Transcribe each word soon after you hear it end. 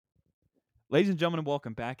Ladies and gentlemen,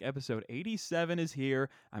 welcome back. Episode 87 is here.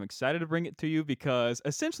 I'm excited to bring it to you because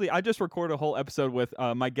essentially I just recorded a whole episode with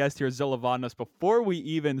my guest here, Zilla Vodnas. Before we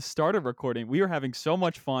even started recording, we were having so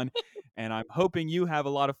much fun, and I'm hoping you have a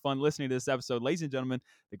lot of fun listening to this episode. Ladies and gentlemen,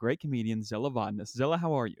 the great comedian Zilla Vodnas. Zilla,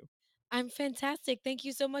 how are you? I'm fantastic. Thank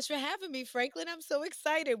you so much for having me, Franklin. I'm so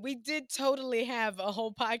excited. We did totally have a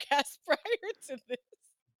whole podcast prior to this.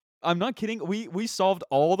 I'm not kidding. We solved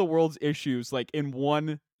all the world's issues like in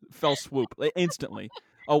one fell swoop, like, instantly.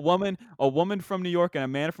 A woman from New York and a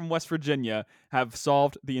man from West Virginia have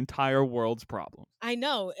solved the entire world's problems. I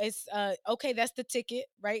know. It's okay, that's the ticket,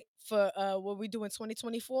 right? For what we do in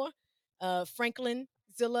 2024. Franklin,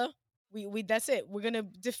 Zilla, we that's it. We're gonna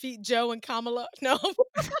defeat Joe and Kamala. No.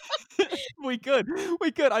 we could.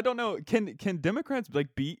 We could. I don't know. Can Democrats like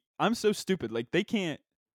beat I'm so stupid. Like they can't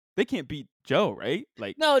beat Joe, right?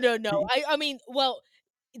 Like No, no, no. he I mean, well,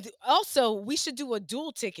 also we should do a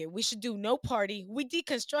dual ticket. We should do no party. We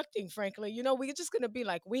deconstructing, Franklin. We're just gonna be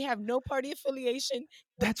like, we have no party affiliation.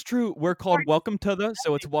 That's true. We're called Welcome to the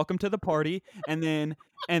so it's Welcome to the Party, and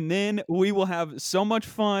then we will have so much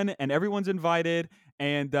fun and everyone's invited.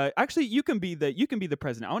 And actually you can be the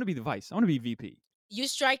president. I want to be the vice. I want to be VP. You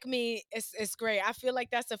strike me. It's great. I feel like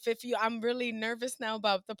that's a fit for you. I'm really nervous now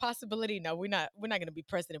about the possibility. No, we're not gonna be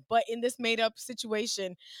president. But in this made up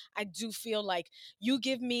situation, I do feel like you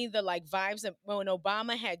give me the like vibes of when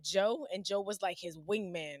Obama had Joe and Joe was like his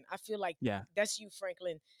wingman. I feel like Yeah. that's you,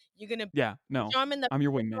 Franklin. You're gonna be Yeah. No. charming the I'm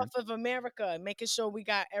your piss wingman. off of America and making sure we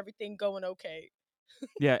got everything going okay.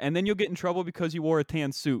 Yeah, and then you'll get in trouble because you wore a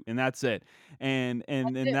tan suit, and that's it. And and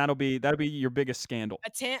That's and it. that'll be your biggest scandal. A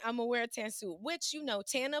tan. I'm gonna wear a tan suit, which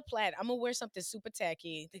tan or plaid. I'm gonna wear something super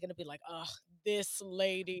tacky. They're gonna be like, "Oh, this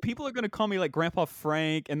lady." People are gonna call me like Grandpa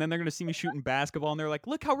Frank, and then they're gonna see me shooting basketball, and they're like,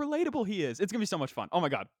 "Look how relatable he is." It's gonna be so much fun. Oh my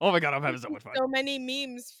god. Oh my god. I'm having so much fun. So many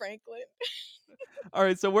memes, Franklin. All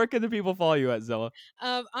right. So where can the people follow you at Zilla?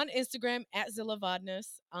 On Instagram at Zilla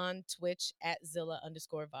Vodness, on Twitch at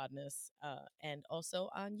Zilla_Vodness, and also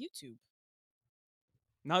on YouTube.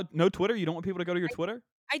 No Twitter. You don't want people to go to your I, Twitter?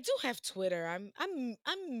 I do have Twitter. I'm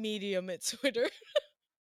medium at Twitter.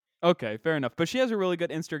 Okay, fair enough. But she has a really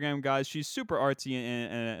good Instagram, guys. She's super artsy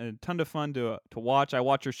and a ton of fun to watch. I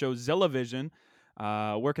watch her show Zillavision.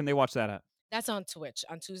 Where can they watch that at? That's on Twitch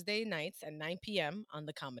on Tuesday nights at 9 p.m. on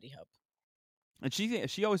the Comedy Hub. And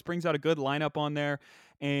she always brings out a good lineup on there,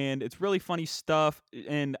 and it's really funny stuff.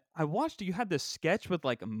 And I watched you had this sketch with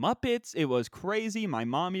like Muppets. It was crazy. My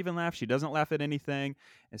mom even laughed. She doesn't laugh at anything,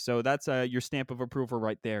 and so that's your stamp of approval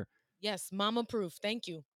right there. Yes, mama proof. Thank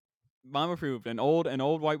you. Mom approved. An old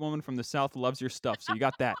white woman from the South loves your stuff, so you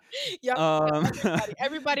got that. Yep. Um,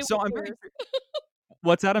 Everybody so with I'm very. ears.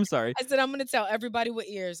 What's that? I'm sorry. I said I'm gonna tell everybody with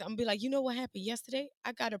ears. I'm gonna be like, you know what happened yesterday?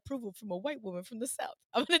 I got approval from a white woman from the South.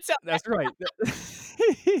 I'm gonna tell. That's right.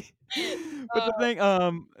 But the Uh,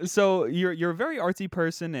 thing, so you're a very artsy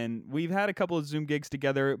person, and we've had a couple of Zoom gigs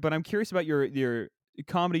together. But I'm curious about your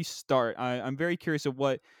comedy start. I'm very curious of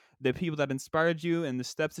what the people that inspired you and the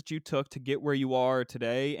steps that you took to get where you are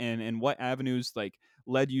today, and what avenues like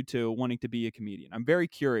led you to wanting to be a comedian. I'm very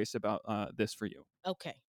curious about this for you.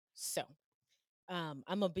 okay, so I'm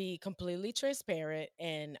gonna be completely transparent,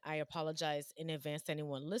 and I apologize in advance to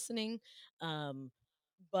anyone listening. Um,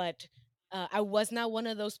 but I was not one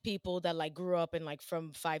of those people that like grew up and like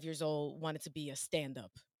from 5 years old wanted to be a stand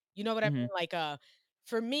up. You know what I Hmm. mean? Like,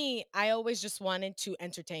 for me, I always just wanted to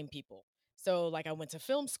entertain people. So, like, I went to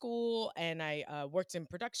film school and I worked in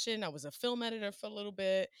production. I was a film editor for a little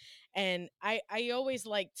bit, and I always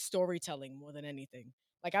liked storytelling more than anything.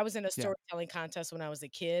 Like, I was in a Yeah. storytelling contest when I was a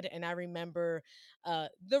kid, and I remember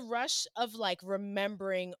the rush of like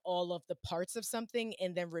remembering all of the parts of something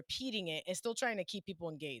and then repeating it and still trying to keep people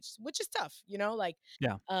engaged, which is tough, like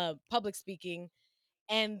Yeah. public speaking.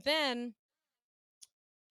 And then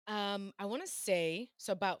I want to say,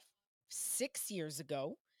 so about 6 years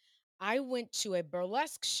ago, I went to a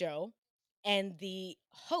burlesque show, and the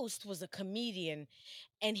host was a comedian,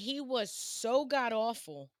 and he was so god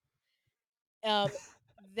awful um,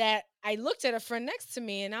 that I looked at a friend next to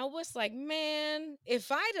me and I was like, man,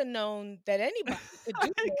 if I'd have known that anybody could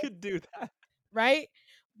do I this, could do that. right?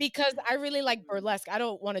 Because I really like burlesque. I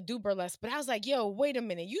don't want to do burlesque, but I was like, yo, wait a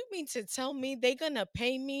minute. You mean to tell me they gonna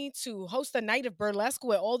pay me to host a night of burlesque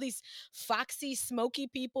with all these foxy, smoky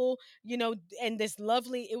people, and this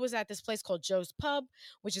lovely, it was at this place called Joe's Pub,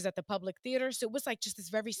 which is at the Public Theater. So it was like just this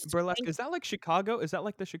very Burlesque, is that like Chicago? Is that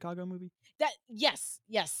like the Chicago movie? that yes,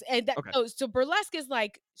 yes. And that Okay. so burlesque is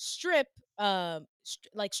like strip.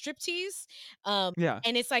 like striptease, um, Yeah.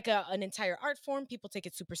 and it's like an entire art form. People take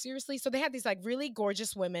it super seriously. So they had these like really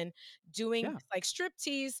gorgeous women doing Yeah. this, like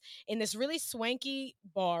striptease in this really swanky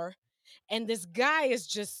bar, and this guy is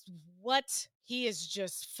just what he is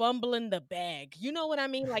just fumbling the bag. You know what I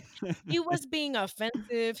mean? Like he was being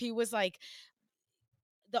offensive. He was like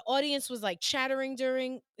the audience was like chattering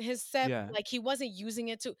during his set, Yeah. like he wasn't using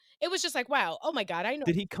it to it was just like, wow, oh my God, I know.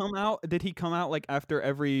 Did he come out, like, after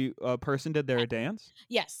every, person did their Yes. dance?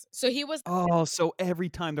 Yes. So he was Oh, so every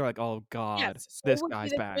time they're like, "Oh god, yes. So it this would be guy's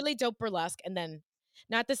this back." really dope burlesque. And then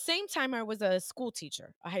now at the same time, I was a school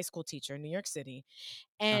teacher, a high school teacher in New York City.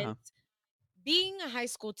 And Uh-huh. being a high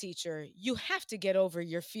school teacher, you have to get over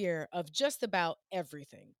your fear of just about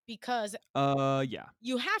everything because Yeah.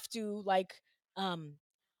 you have to like um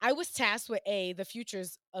I was tasked with the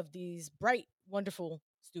futures of these bright wonderful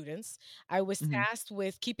students. I was Mhm. tasked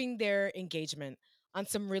with keeping their engagement on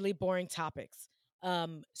some really boring topics.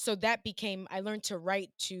 So that became I learned to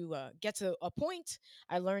write to get to a point.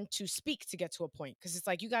 I learned to speak to get to a point because it's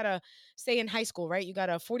like you gotta say in high school, right? You got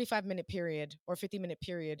a 45-minute period or 50-minute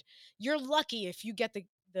period. You're lucky if you get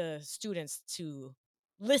the students to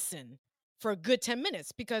listen for a good 10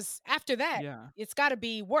 minutes because after that Yeah. it's got to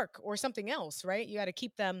be work or something else, right? You got to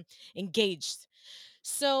keep them engaged.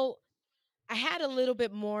 So I had a little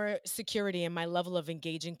bit more security in my level of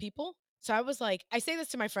engaging people. So I was like, I say this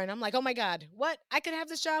to my friend. I'm like, oh my God, what? I could have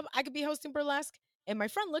this job. I could be hosting burlesque. And my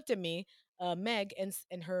friend looked at me, Meg,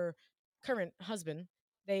 and her current husband.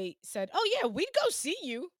 They said, oh yeah, we'd go see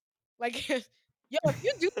you. Like, yo, if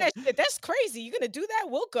you do that shit, that's crazy. You're gonna do that?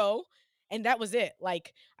 We'll go. And that was it.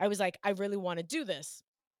 Like, I was like, I really want to do this.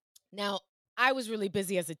 Now, I was really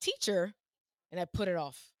busy as a teacher and I put it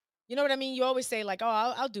off. You know what I mean? You always say like, "Oh,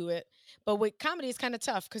 I'll do it," but with comedy, it's kind of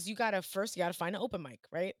tough because you gotta find an open mic,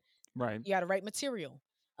 right? Right. You gotta write material.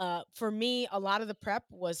 For me, a lot of the prep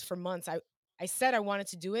was for months. I said I wanted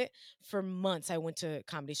to do it for months. I went to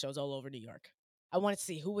comedy shows all over New York. I wanted to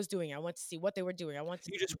see who was doing it. I wanted to see what they were doing. I wanted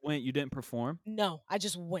to You just see. went, you didn't perform? No, I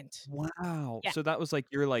just went. Wow. Yeah. So that was like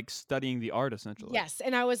you're, like, studying the art essentially. Yes,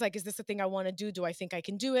 and I was like, "Is this the thing I wanna do? Do I think I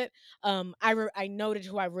can do it?" I noted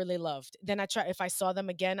who I really loved. Then I try if I saw them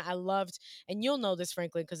again, I loved and you'll know this,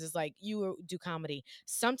 Franklin, because it's like you do comedy.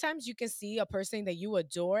 Sometimes you can see a person that you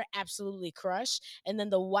adore absolutely crush, and then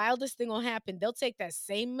the wildest thing will happen. They'll take that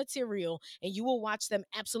same material, and you will watch them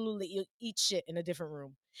absolutely eat shit in a different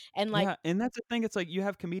room. And, like Yeah, and that's the thing, it's like you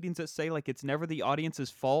have comedians that say, like, it's never the audience's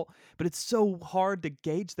fault, but it's so hard to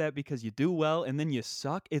gauge that because you do well and then you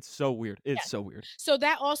suck. It's so weird. It's yeah. so weird. So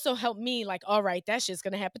that also helped me, like, all right, that shit's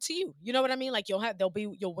gonna happen to you. You know what I mean? Like you'll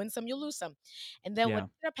win some, you'll lose some. And then what Yeah.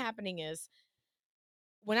 ended up happening is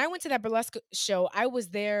when I went to that burlesque show, I was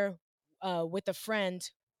there with a friend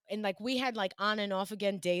and like we had like on and off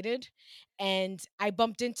again dated. And I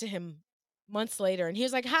bumped into him months later and he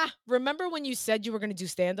was like, ha, remember when you said you were gonna do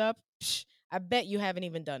stand-up? I bet you haven't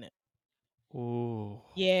even done it. Oh.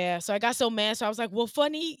 Yeah, so I got so mad. So I was like, well,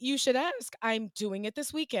 funny you should ask. I'm doing it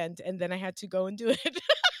this weekend. And then I had to go and do it.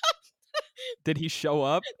 Did he show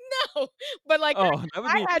up? No, but, like, Oh,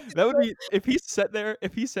 I had to that would go be if he sat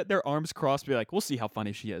there arms crossed, be like, "We'll see how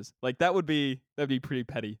funny she is." Like, that'd be pretty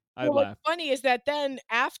petty. I'd well, what's laugh. funny is that then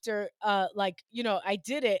after, like, I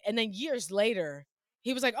did it, and then years later,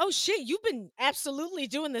 he was like, "Oh, shit, you've been absolutely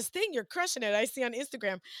doing this thing, you're crushing it, I see on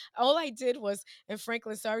Instagram." All I did was and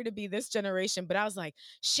Franklin, sorry to be this generation, but I was like,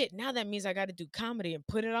 "Shit, now that means I gotta do comedy and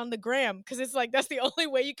put it on the gram because it's like, that's the only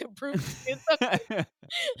way you can prove you did something."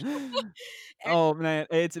 And Oh, man,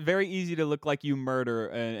 it's very easy to look like you murder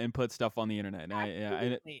and put stuff on the internet, and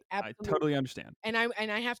absolutely, I absolutely. totally understand. And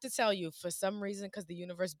I have to tell you, for some reason, because the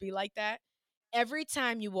universe be like that, every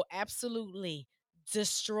time you will absolutely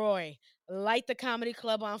destroy, light the comedy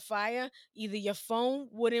club on fire, either your phone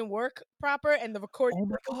wouldn't work proper and the recording Oh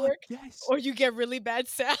my wouldn't god, work, yes. or you get really bad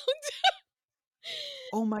sound.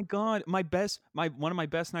 Oh my god, my one of my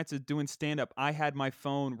best nights of doing stand up, I had my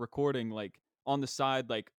phone recording, like, on the side,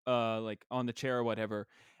 like, on the chair or whatever,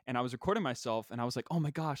 and I was recording myself, and I was like, "Oh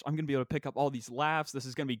my gosh, I'm gonna be able to pick up all these laughs, this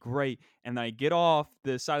is gonna be great," and then I get off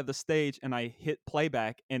the side of the stage, and I hit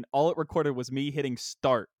playback, and all it recorded was me hitting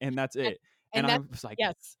start, and that's And it, and and I that's was like,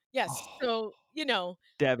 yes, yes. "Oh, So,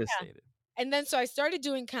 yeah. devastated." And then so I started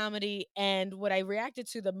doing comedy, and what I reacted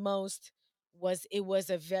to the most was it was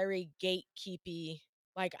a very gatekeepy.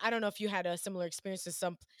 Like I don't know if you had a similar experience to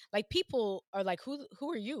some like people are like, who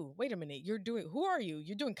are you? Wait a minute, who are you?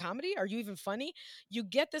 You're doing comedy? Are you even funny? You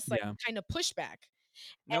get this like Yeah. kind of pushback.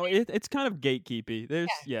 And No, it's kind of gatekeepy,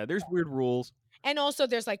 there's weird rules. and also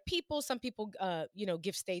there's like some people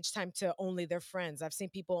give stage time to only their friends. I've seen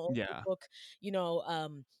people only Yeah. book, you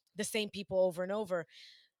know, the same people over and over.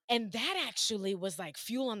 And that actually was like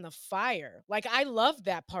fuel on the fire. Like I loved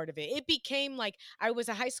that part of it. It became like I was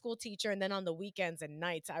a high school teacher and then on the weekends and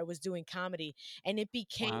nights I was doing comedy, and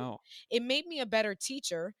Wow. it made me a better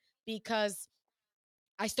teacher because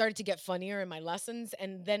I started to get funnier in my lessons,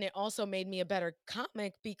 and then it also made me a better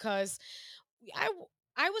comic because I w-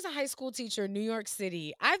 I was a high school teacher in New York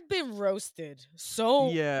City. I've been roasted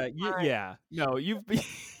so many Yeah, times. yeah. No, you've been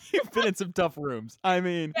you've been in some tough rooms. I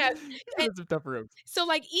mean, Yes. you've been in some tough rooms. So,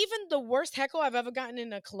 like, even the worst heckle I've ever gotten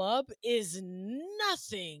in a club is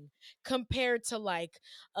nothing compared to like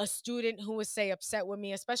a student who was, say, upset with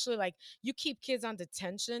me, especially like you keep kids on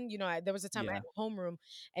detention. There was a time I had Yeah. a homeroom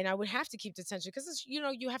and I would have to keep detention because,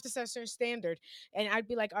 you have to set a certain standard. And I'd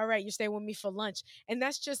be like, all right, you're staying with me for lunch. And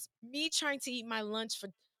that's just me trying to eat my lunch for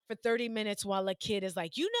 30 minutes while a kid is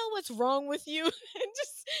like, you know what's wrong with you? And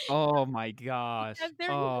just Oh my gosh. because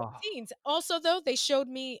they're human Oh, beings. Also, though, they showed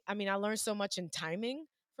me, I mean, I learned so much in timing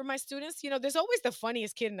for my students. There's always the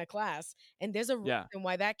funniest kid in the class, and there's a yeah. reason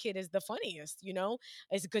why that kid is the funniest.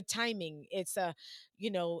 It's good timing. It's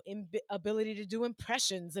ability to do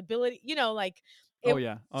impressions, like Oh, it.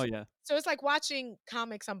 yeah. Oh, yeah. So it's like watching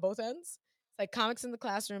comics on both ends. It's like comics in the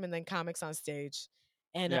classroom and then comics on stage.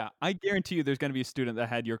 And Yeah. I guarantee you there's gonna be a student that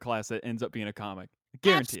had your class that ends up being a comic. I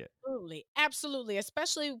guarantee it. absolutely, absolutely,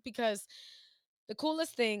 especially because the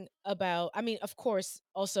coolest thing about, I mean, of course,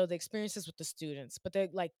 also the experiences with the students, but the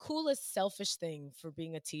like coolest selfish thing for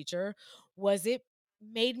being a teacher was it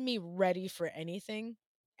made me ready for anything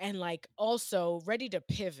and like also ready to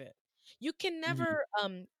pivot. You can Mhm. never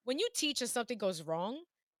when you teach and something goes wrong,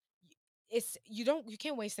 you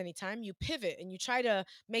can't waste any time. You pivot and you try to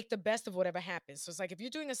make the best of whatever happens. So it's like if you're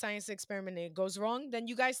doing a science experiment and it goes wrong, then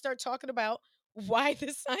you guys start talking about why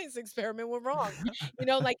this science experiment went wrong.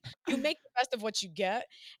 Like you make the best of what you get.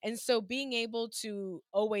 And so being able to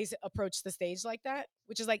always approach the stage like that,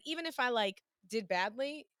 which is like even if I like did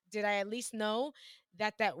badly, did I at least know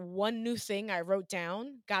that that one new thing I wrote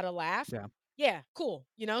down got a laugh? Yeah. Yeah, cool.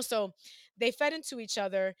 So they fed into each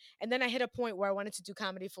other, and then I hit a point where I wanted to do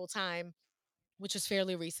comedy full time, which is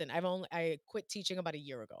fairly recent. I quit teaching about a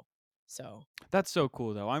year ago. So, That's so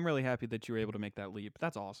cool, though. I'm really happy that you were able to make that leap.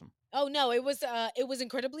 That's awesome. oh no, it was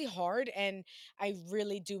incredibly hard and I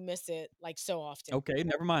really do miss it like so often. Okay,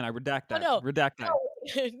 never mind. I redact Oh that. no. Redact that.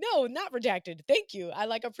 No. No, not redacted. Thank you. I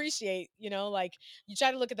like appreciate, like you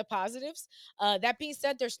try to look at the positives. That being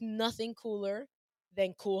said, there's nothing cooler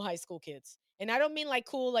than cool high school kids. And I don't mean like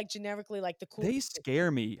cool like generically like the cool. They scare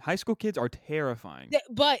me. High school kids are terrifying.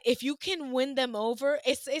 But if you can win them over,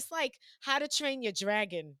 it's like How to Train Your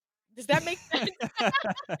Dragon. Does that make sense?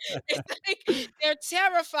 It's like they're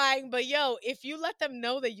terrifying, but yo, if you let them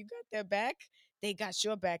know that you got their back, they got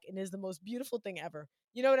your back, and it's the most beautiful thing ever.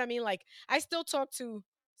 You know what I mean? Like I still talk to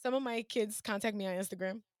some of my kids contact me on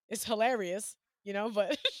Instagram. It's hilarious,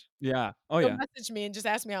 but Yeah. Oh, they'll yeah. message me and just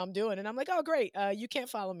ask me how I'm doing, and I'm like, "Oh, great. You can't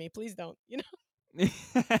follow me. Please don't."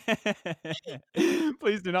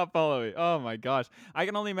 Please do not follow me. Oh my gosh. I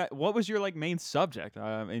can only what was your, like, main subject?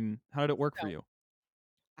 I mean, how did it work for So you?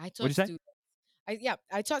 I What'd taught you say? students.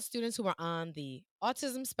 I taught students who were on the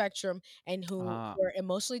autism spectrum and who Ah, were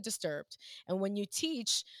emotionally disturbed. And when you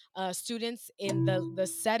teach students in the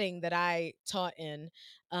setting that I taught in,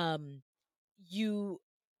 um, you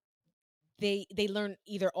they learn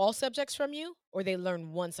either all subjects from you or they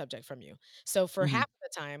learn one subject from you. So for mhm. half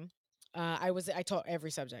of the time, I taught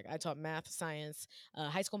every subject. I taught math, science,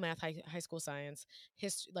 high school math, high school science,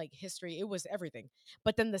 history, like history. It was everything.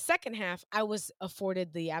 But then the second half, I was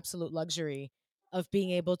afforded the absolute luxury of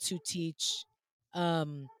being able to teach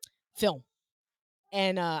um, film.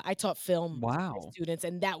 And I taught film to my Wow. students,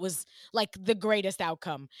 and that was like the greatest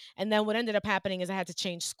outcome. And then what ended up happening is I had to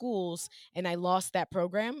change schools, and I lost that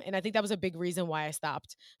program. And I think that was a big reason why I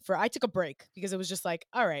stopped. I took a break because it was just like,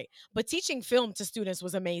 all right. But teaching film to students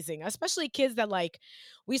was amazing, especially kids that like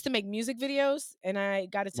we used to make music videos, and I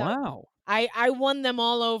got to tell you, Wow. I won them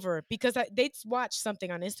all over because they'd watch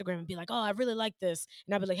something on Instagram and be like, "Oh, I really like this,"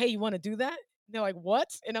 and I'd be like, "Hey, you want to do that?" They're like,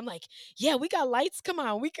 "What?" And I'm like, "Yeah, we got lights. Come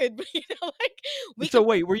on, we could, like we So could."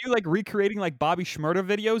 wait, were you, like, recreating, like, Bobby Shmurda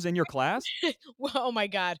videos in your class? Well, oh my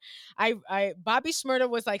god, I Bobby Shmurda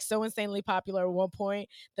was like so insanely popular at one point.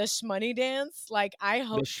 The Shmoney dance, like I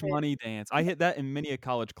The hosted. Shmoney dance. I hit that in many a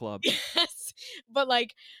college club. Yes, but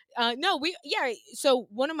like, no, yeah. So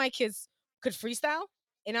one of my kids could freestyle,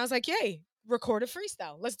 and I was like, "Yay, record a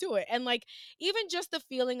freestyle, let's do it." And like, even just the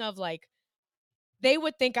feeling of like they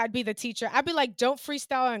would think I'd be the teacher. I'd be like, "Don't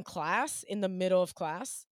freestyle in class in the middle of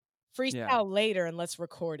class. Yeah. Freestyle later and let's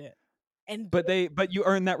record it." And But you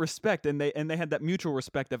earned that respect, and they had that mutual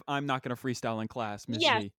respect of, "I'm not gonna freestyle in class, Miss yes,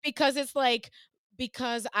 Z." because it's like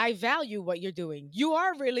because I value what you're doing. You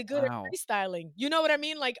are really good at Wow. freestyling. You know what I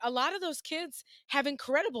mean? Like a lot of those kids have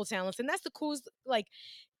incredible talents, and that's the coolest. Like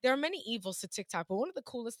there are many evils to TikTok, but one of the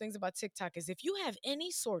coolest things about TikTok is if you have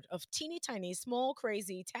any sort of teeny tiny, small,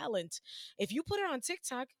 crazy talent, if you put it on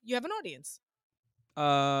TikTok, you have an audience.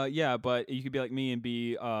 Yeah, but you could be like me and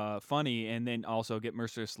be, funny and then also get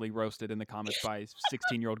mercilessly roasted in the comments by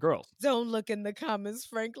 16-year-old girls. Don't look in the comments,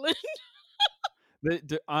 Franklin.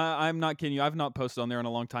 I'm not kidding you. I've not posted on there in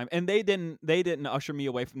a long time, and they didn't usher me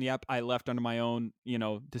away from the app. I left under my own,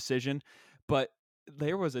 decision. But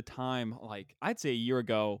there was a time, like I'd say a year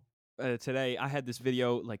ago, today I had this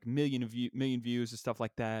video like million views and stuff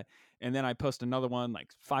like that, and then I post another one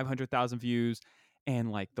like 500,000 views,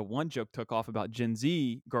 and like the one joke took off about Gen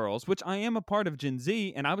Z girls, which I am a part of Gen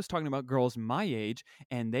Z, and I was talking about girls my age,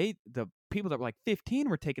 and the people that were like 15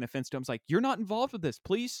 were taking offense to him. It's like, you're not involved with this.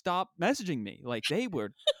 Please stop messaging me. Like they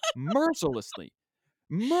would mercilessly,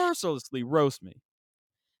 mercilessly roast me.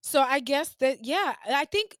 So I guess that yeah, I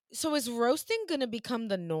think so is roasting gonna become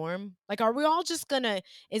the norm? Like, are we all just gonna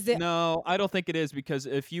is it No, I don't think it is because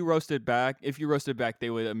if you roasted back, they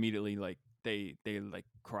would immediately like they like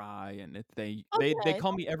cry, and if they okay.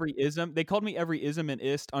 call me every ism. They called me every ism and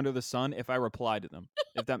ist under the sun if I replied to them.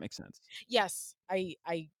 If that makes sense. Yes,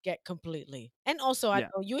 I get completely. And also I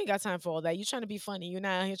Yeah, know you ain't got time for all that. You're trying to be funny. You're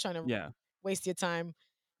not out here trying to yeah, waste your time.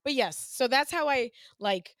 But yes, so that's how I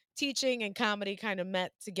like teaching and comedy kind of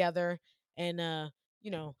met together. And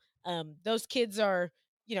you know, those kids are,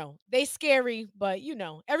 they scary, but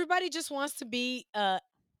everybody just wants to be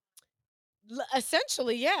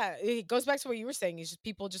essentially, yeah, it goes back to what you were saying. It's just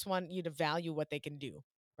people just want you to value what they can do,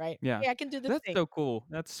 right? yeah. Hey, I can do this That's thing. so cool.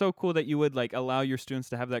 That's so cool that you would like allow your students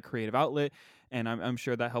to have that creative outlet, and I'm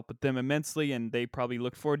sure that helped with them immensely, and they probably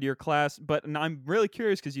looked forward to your class. But and I'm really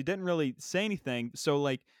curious because you didn't really say anything. So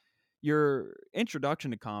like your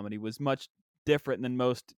introduction to comedy was much different than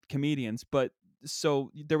most comedians, but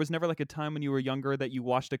so there was never like a time when you were younger that you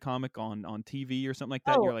watched a comic on TV or something like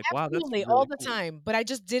that, and Oh, you're like, "Wow, that's absolutely, all really the cool." time, but I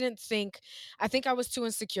just didn't think I think I was too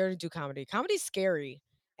insecure to do comedy. Comedy's scary,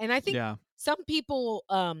 and I think Yeah. some people,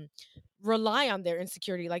 rely on their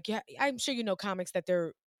insecurity, like, yeah, I'm sure you know comics that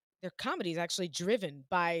their comedy is actually driven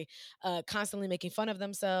by, constantly making fun of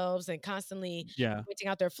themselves and constantly Yeah. pointing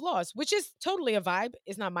out their flaws, which is totally a vibe.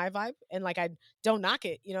 It's not my vibe, and, like, I don't knock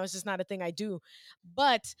it, it's just not a thing I do,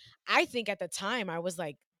 but I think at the time, I was,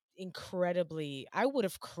 like, incredibly I would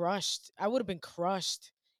have been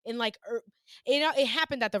crushed in, like, it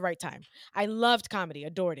happened at the right time. I loved comedy,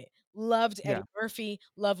 adored it. Loved Yeah. Eddie Murphy,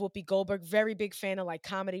 loved Whoopi Goldberg, very big fan of, like,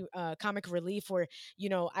 comedy, comic relief where,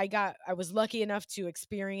 I was lucky enough to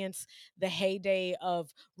experience the heyday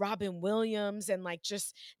of Robin Williams and, like,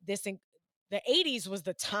 just this in the '80s was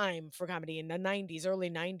the time for comedy in the '90s, early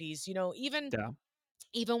 '90s, Yeah.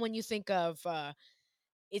 even when you think of,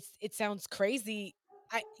 it sounds crazy.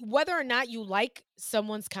 Whether or not you like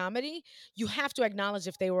someone's comedy, you have to acknowledge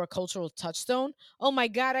if they were a cultural touchstone. Oh my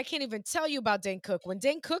god, I can't even tell you about Dane Cook. When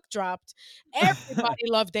Dane Cook dropped, everybody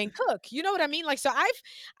loved Dane Cook. You know what I mean? Like, so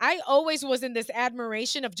I always was in this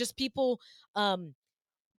admiration of just people, um,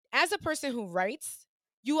 as a person who writes,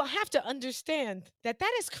 you have to understand that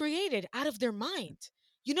that is created out of their mind.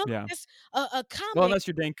 Yeah. This a Well, comic. unless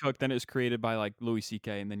you're Dane Cook, then it was created by like Louis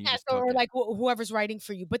CK, and then you Yes, just took or it. like whoever's writing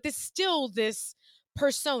for you, but there's still this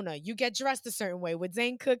persona. You get dressed a certain way. With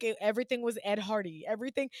Zane Cook, everything was Ed Hardy.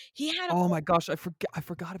 Everything he had a Oh whole my gosh, I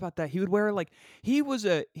forgot about that. He would wear like he was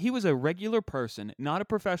a regular person, not a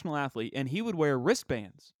professional athlete, and he would wear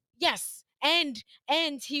wristbands. yes. And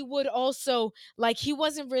he would also like he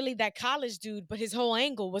wasn't really that college dude, but his whole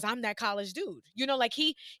angle was I'm that college dude. Like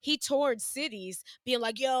he toured cities being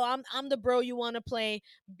like, "Yo, I'm the bro you want to play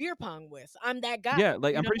beer pong with. I'm that guy." Yeah,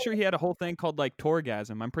 like You I'm know? pretty sure he had a whole thing called like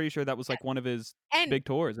Tourgasm. I'm pretty sure that was Yes. like one of his And big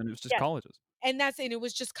tours, and it was just yes. colleges. And it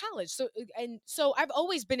was just college. So I've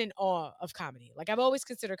always been in awe of comedy. Like I've always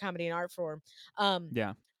considered comedy an art form. Um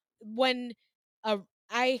Yeah. when uh,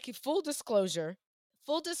 full disclosure,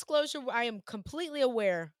 I am completely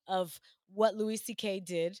aware of what Louis CK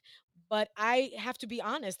did, but I have to be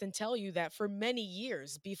honest and tell you that for many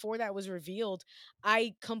years before that was revealed,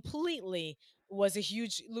 I completely was a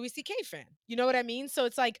huge Louis CK fan. You know what I mean? So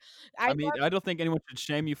it's like I I mean, love I don't think anyone should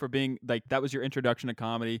shame you for being like that was your introduction to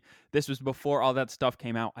comedy. This was before all that stuff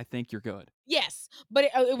came out. I think you're good. yes, but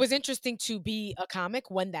it was interesting to be a comic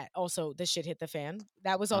when that also the shit hit the fan.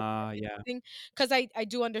 That was also Yeah. interesting because I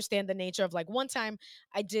do understand the nature of like one time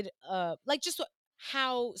I did like just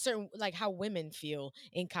how certain like how women feel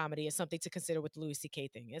in comedy is something to consider with the Louis C.K.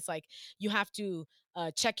 thing. It's like you have to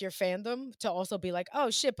check your fandom to also be like, oh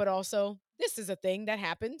shit, but also this is a thing that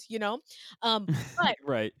happened, you know? But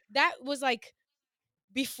Right. that was like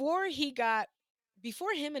before he got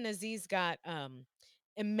before him and Aziz got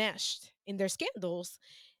enmeshed in their scandals,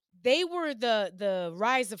 they were the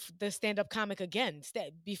rise of the stand-up comic again.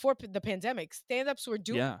 Before the pandemic, stand-ups were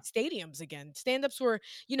doing Yeah. stadiums again. Stand-ups were,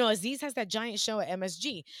 Aziz has that giant show at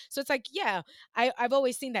MSG. So it's like, yeah, I've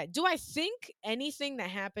always seen that. Do I think anything that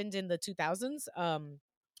happened in the 2000s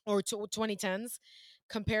or 2010s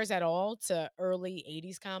compares at all to early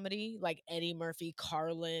 80s comedy like Eddie Murphy,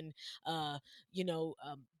 Carlin,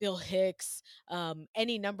 Bill Hicks,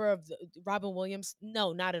 any number of Robin Williams?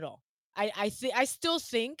 No, not at all. I still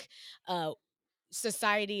think uh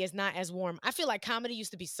society is not as warm. I feel like comedy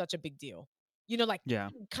used to be such a big deal. Like Yeah.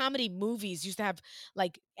 comedy movies used to have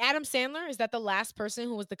like Adam Sandler, is that the last person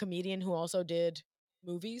who was the comedian who also did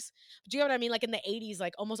movies? Do you know what I mean? Like in the 80s,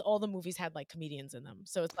 like almost all the movies had like comedians in them.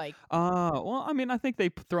 So it's like, Well, I mean, I think they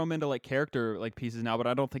throw them into like character like pieces now, but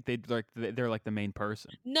I don't think they're like the main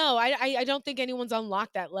person. no, I don't think anyone's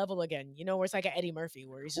unlocked that level again, where it's like a Eddie Murphy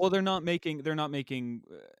where he's just Well, they're not making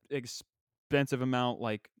expensive amount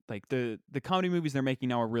like the comedy movies they're making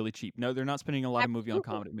now are really cheap. No, they're not spending a lot of movie on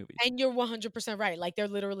absolutely. comedy movies. And you're 100% right. Like they're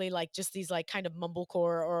literally like just these like kind of mumblecore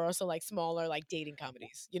or also like smaller like dating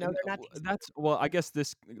comedies. They're not these. I guess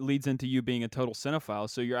this leads into you being a total cinephile,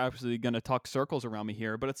 so you're absolutely going to talk circles around me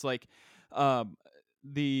here. But it's like, um,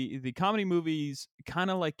 the comedy movies,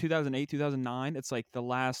 kind of like 2008, 2009. It's like the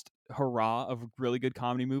last hurrah of really good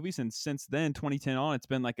comedy movies, and since then, 2010 on, it's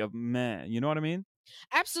been like a meh. You know what I mean?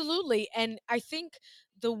 Absolutely. And I think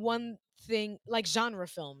the one thing like genre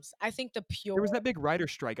films, I think the pure There was that big writer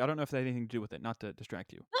strike. I don't know if that had anything to do with it. Not to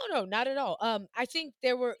distract you. no, not at all. I think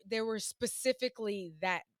there were specifically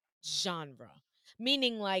that genre.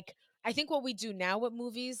 Meaning like I think what we do now with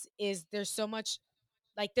movies is there's so much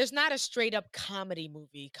like there's not a straight up comedy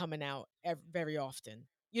movie coming out very often.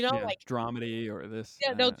 Yeah, Like dramedy or this.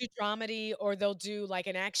 yeah, they'll do dramedy or they'll do like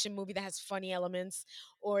an action movie that has funny elements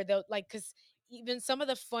or they'll like cuz even some of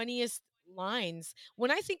the funniest lines when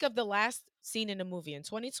I think of the last scene in a movie in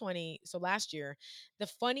 2020, so last year, the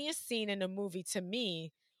funniest scene in a movie to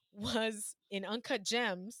me was in Uncut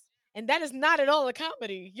Gems, and that is not at all a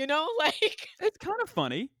comedy, like It's kind of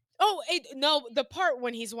funny. oh, no, the part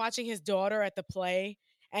when he's watching his daughter at the play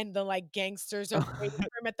and the, like, gangsters are waiting for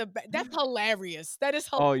him at the ba that's hilarious. That is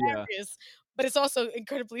Oh yeah. hilarious, but it's also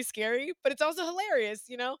incredibly scary, but it's also hilarious?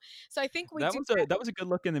 So I think we That do was that. a that was a good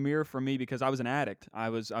look in the mirror for me because I was an addict. I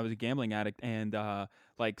was a gambling addict, and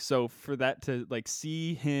like so for that to like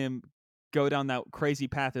see him go down that crazy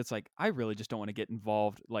path, it's like I really just don't want to get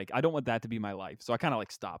involved. Like I don't want that to be my life. So I kind of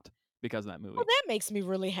like stopped because of that Well, movie. that makes me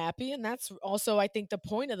really happy, and that's also I think the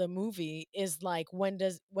point of the movie is, like, when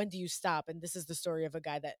do you stop? And this is the story of a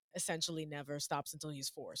guy that essentially never stops until he's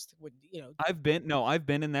forced. I've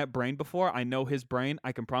been in that brain before. I know his brain.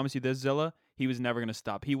 I can promise you this, Zilla. He was never gonna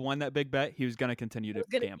stop. He won that big bet. He was gonna continue I to was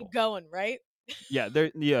gonna keep gamble. going, right?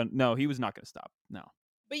 No, he was not gonna stop. No.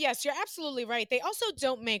 But yes, you're absolutely right. They also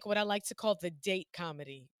don't make what I like to call the date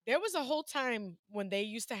comedy. There was a whole time when they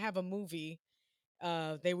used to have a movie,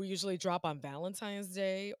 they would usually drop on Valentine's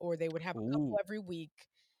Day, or they would have a couple Ooh, every week,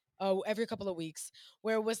 every couple of weeks,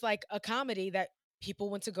 where it was like a comedy that people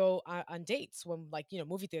went to go on dates when, like,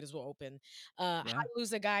 movie theaters will open. How yeah. to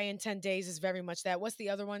Lose a Guy in 10 Days is very much that. What's the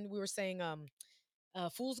other one we were saying?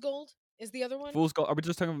 Fool's Gold is the other one. Fool's Gold. Are we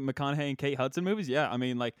just talking about McConaughey and Kate Hudson movies? Yeah, I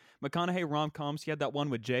mean, like McConaughey rom coms. He had that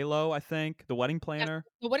one with J Lo, I think, The Wedding Yes, Planner.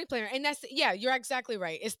 The Wedding Planner, and that's yeah, you're exactly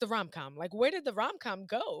right. It's the rom-com. Like, where did the rom-com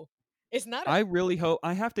go? It's not a I really hope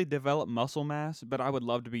I have to develop muscle mass, but I would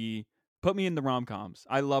love to be put me in the rom coms.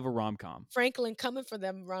 I love a rom com. Franklin coming for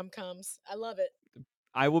them rom-coms. I love it.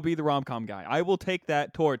 I will be the rom com guy. I will take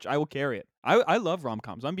that torch. I will carry it. I love rom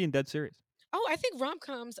coms. I'm being dead serious. Oh, I think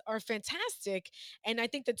rom-coms are fantastic, and I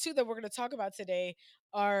think the 2 that we're gonna talk about today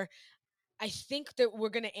are I think that we're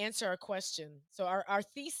gonna answer our question. So our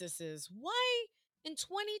thesis is why in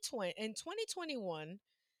 2021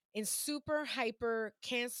 in super hyper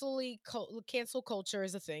cancel culture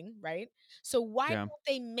is a thing, right? So why Yeah. don't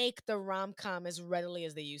they make the rom-com as readily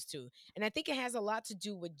as they used to? And I think it has a lot to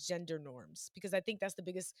do with gender norms because I think that's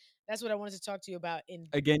what I wanted to talk to you about in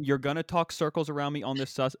Again, you're gonna talk circles around me on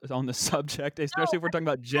this subject, No, especially if we're I talking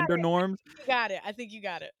think about you got gender it. I norms. think you got it. I think you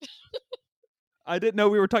got it. I didn't know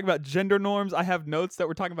we were talking about gender norms. I have notes that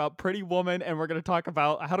we're talking about Pretty Woman, and we're going to talk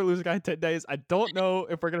about How to Lose a Guy in 10 Days. I don't know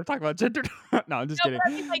if we're going to talk about gender. No, I'm just No, but kidding. I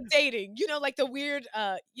mean like dating, like the weird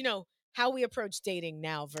how we approach dating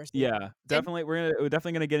now versus Yeah, 10. we're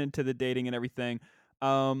definitely gonna get into the dating and everything.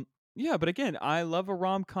 Um, yeah, but again, I love a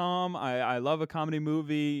rom-com. I love a comedy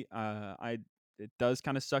movie. I It does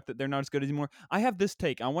kind of suck that they're not as good anymore. I have this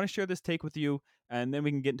take. I want to share this take with you, and then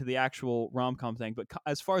we can get into the actual rom-com thing. But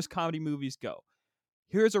as far as comedy movies go,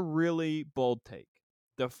 here's a really bold take.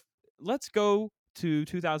 The f- let's go to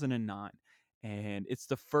 2009, and it's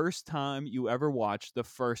the first time you ever watched the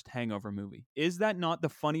first Hangover movie. Is that not the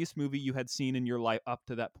funniest movie you had seen in your life up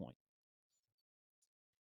to that point?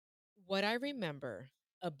 What I remember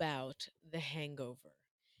about The Hangover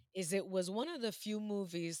is it was one of the few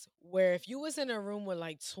movies where if you was in a room with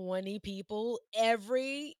like 20 people,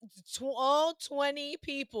 all 20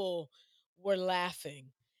 people were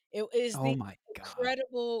laughing. It is Oh the my god.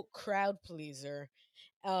 incredible crowd pleaser.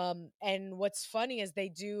 And what's funny is they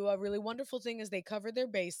do a really wonderful thing is they cover their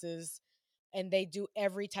bases and they do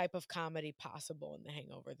every type of comedy possible in The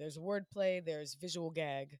Hangover. There's wordplay, there's visual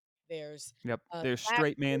gag, there's Yep. uh There's laugh.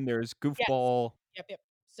 Straight Man, there's Yes. Goofball. Yep, yep.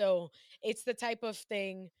 So, it's the type of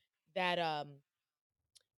thing that,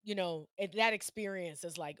 that experience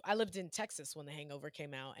is like I lived in Texas when The Hangover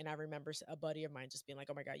came out, and I remember a buddy of mine just being like,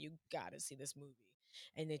 "Oh my god, you gotta see this movie."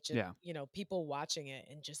 And it just, Yeah. people watching it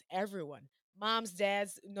and just everyone, moms,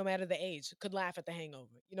 dads, no matter the age, could laugh at The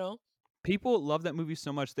Hangover, you know? People love that movie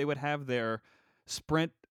so much they would have their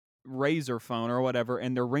Sprint Razor phone or whatever,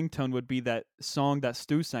 and their ringtone would be that song that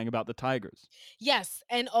Stu sang about the tigers. Yes,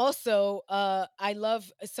 and also, I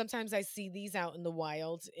love sometimes I see these out in the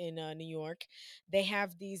wild in, New York. They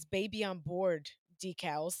have these baby on board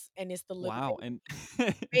decals, and it's the little Wow, and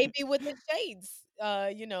baby with the shades,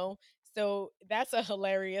 so that's a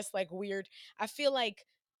hilarious, like, weird I feel like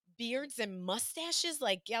beards and mustaches,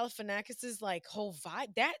 like Galifianakis's, like, whole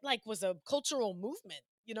vibe, that, like, was a cultural movement,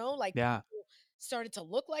 like, yeah. people started to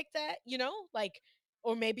look like that, like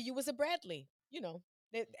or maybe you was a Bradley,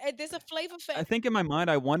 there's a Flavor I Flav. think in my mind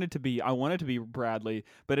I wanted to be Bradley,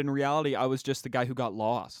 but in reality I was just the guy who got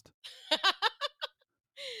lost.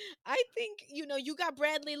 I think, you got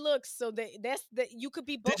Bradley looks, so that you could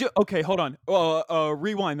be both. Did you Okay, hold on.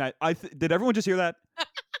 Rewind that. Did everyone just hear that?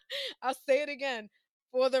 I'll say it again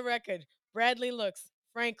for the record. Bradley looks,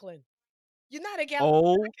 Franklin. You're not a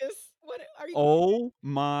Oh, Galifianakis. What are you? oh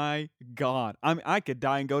my god. I could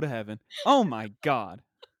die and go to heaven. Oh my god.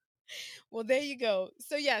 Well, there you go.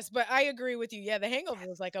 So yes, but I agree with you. Yeah, The Hangover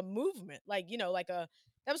was like a movement, like that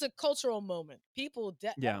was a cultural moment.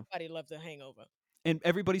 Yeah. Everybody loved The Hangover. And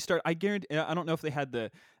everybody started. I guarantee. I don't know if they had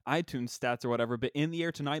the iTunes stats or whatever, but "In the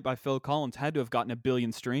Air Tonight" by Phil Collins had to have gotten 1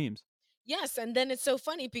 billion streams. Yes, and then it's so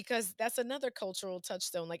funny because that's another cultural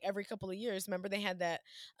touchstone. Like every couple of years, remember they had that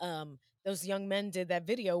those young men did that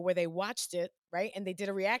video where they watched it, right? And they did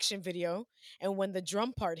a reaction video, and when the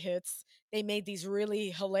drum part hits, they made these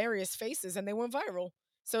really hilarious faces and they went viral.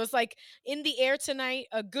 So it's like In the Air Tonight,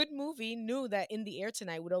 a good movie knew that In the Air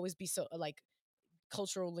Tonight would always be so like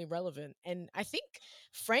culturally relevant. And I think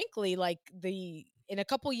frankly like the in a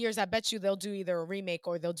couple years I bet you they'll do either a remake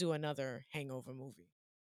or they'll do another Hangover movie.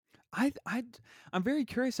 I I I'm very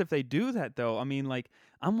curious if they do that though. I mean, like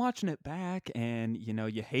I'm watching it back, and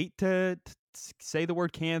you hate to say the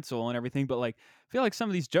word cancel and everything, but like I feel like some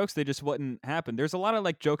of these jokes they just wouldn't happen. There's a lot of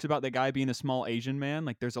like jokes about the guy being a small Asian man.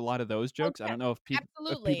 Like there's a lot of those Oh jokes. I yes, don't know if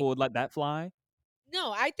absolutely. people would let that fly.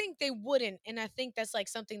 No, I think they wouldn't, and I think that's, like,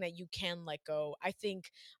 something that you can let go. I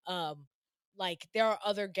think, like, there are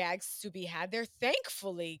other gags to be had there.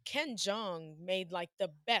 Thankfully, Ken Jeong made, like, the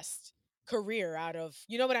best career out of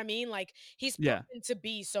you know what I mean? Like, he's Yeah. proven to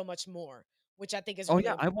be so much more, which I think is Oh really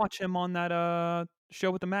yeah, I watch him on that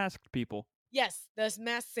show with the masked people. Yes, the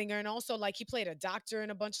Masked Singer, and also, like, he played a doctor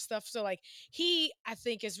and a bunch of stuff, so, like, he, I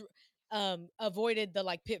think, is avoided the,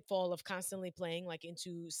 like, pitfall of constantly playing, like,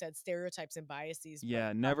 into said stereotypes and biases, but,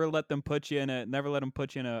 Yeah, never let them put you in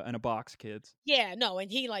a box, kids. yeah, no,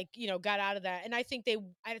 and he, like, got out of that, and I think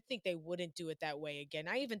they wouldn't do it that way again.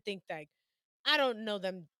 I even think that I don't know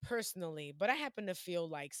them personally, but I happen to feel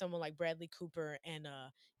like someone like Bradley Cooper and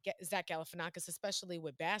Zach Galifianakis, especially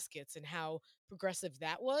with Baskets and how progressive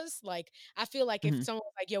that was. Like, I feel like if Mhm. someone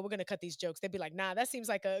was like, "Yo, we're gonna cut these jokes," they'd be like, "Nah, that seems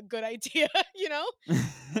like a good idea," you know?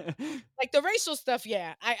 Like the racial stuff,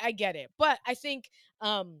 yeah, I get it, but I think,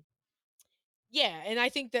 yeah, and I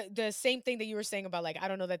think that the same thing that you were saying about like I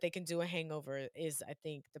don't know that they can do a Hangover is I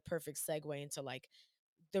think the perfect segue into like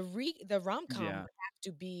the rom com would Yeah. have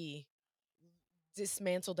to be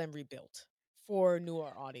dismantled and rebuilt for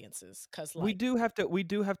newer audiences, cause like we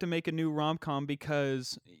do have to make a new rom-com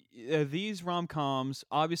because these rom-coms,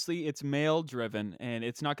 obviously it's male driven and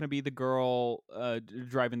it's not going to be the girl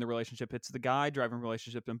driving the relationship, it's the guy driving the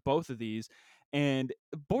relationship in both of these, and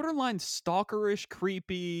borderline stalkerish,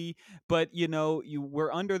 creepy, but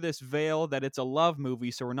we're under this veil that it's a love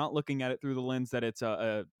movie, so we're not looking at it through the lens that it's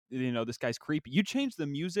this guy's creepy. You change the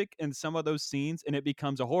music in some of those scenes and it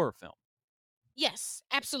becomes a horror film. yes,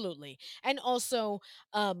 absolutely. And also,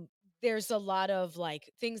 um, there's a lot of like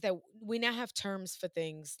things that we now have terms for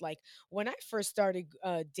things. Like when I first started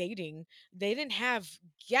dating, they didn't have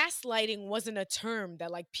gaslighting wasn't a term that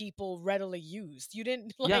like people readily used. You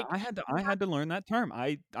didn't Yeah, like I had to learn that term.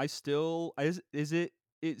 I still is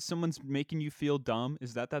someone's making you feel dumb?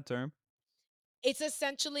 Is that term? it's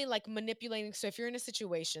essentially like manipulating. So if you're in a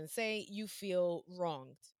situation, say you feel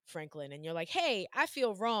wronged, Franklin, and you're like, "Hey, I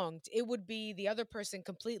feel wronged," it would be the other person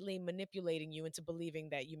completely manipulating you into believing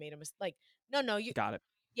that you made a mistake. Like, no, no, you Got it.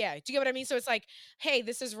 yeah, do you get what I mean? So it's like, "Hey,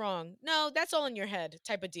 this is wrong." No, that's all in your head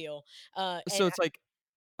type of deal. And So it's like,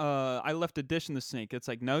 I left a dish in the sink. It's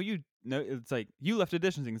like, no, no. It's like you left a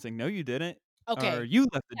dish in the sink. It's like, no, you didn't, or okay, you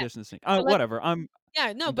left the yeah, dish in the sink. but let's Whatever.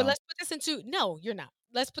 yeah, no, I'm but dumb. let's put this into no, you're not.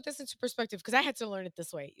 Let's put this into perspective because I had to learn it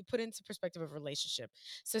this way. You put it into perspective of relationship.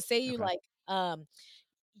 So say you Okay. like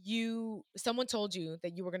you someone told you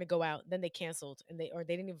that you were gonna go out, then they canceled and they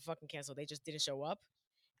didn't even fucking cancel, they just didn't show up.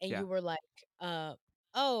 And Yeah. you were like, uh,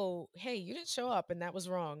 oh, hey, you didn't show up and that was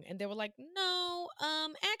wrong. And they were like, no,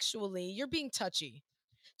 actually, you're being touchy.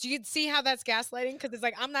 Do you see how that's gaslighting? Because it's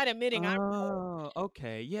like I'm not admitting I'm Oh,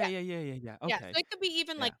 okay. Yeah, yeah, yeah, yeah, yeah, yeah. yeah. Okay. So it could be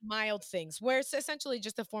even Yeah. like mild things where it's essentially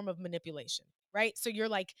just a form of manipulation, right? So you're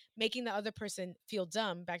like making the other person feel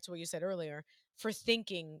dumb, back to what you said earlier, for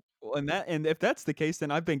thinking. Well, and if that's the case,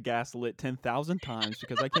 then I've been gaslit 10,000 times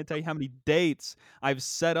because I can't tell you how many dates I've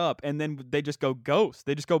set up and then they just go ghost.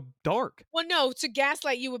 They just go dark. Well, no, to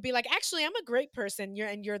gaslight you would be like, actually, I'm a great person.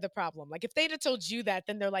 You're the problem. Like if they'd have told you that,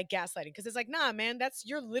 then they're like gaslighting because it's like, nah, man, that's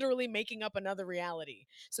you're literally making up another reality.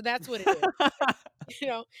 So that's what it is, you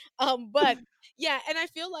know. But yeah, and I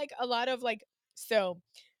feel like a lot of like so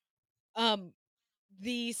um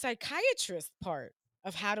the psychiatrist part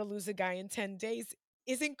of How to Lose a Guy in 10 Days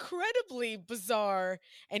is incredibly bizarre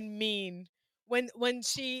and mean when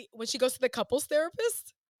she goes to the couples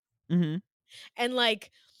therapist Mhm. and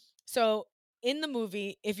like so in the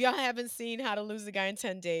movie, if y'all haven't seen How to Lose a Guy in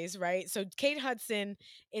 10 Days, right? So Kate Hudson,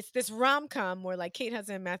 it's this rom-com where like Kate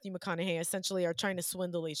Hudson and Matthew McConaughey essentially are trying to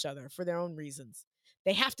swindle each other for their own reasons.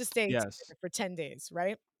 They have to stay Yes. together for 10 days,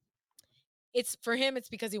 right? It's for him, it's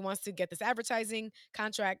because he wants to get this advertising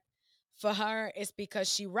contract. For her, it's because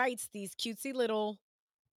she writes these cutesy little,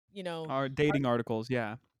 you know, Our art, dating articles,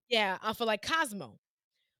 yeah. yeah, for like Cosmo,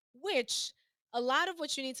 which a lot of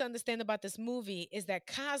what you need to understand about this movie is that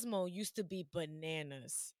Cosmo used to be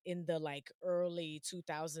bananas in the like early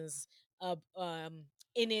 2000s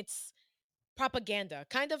in its propaganda.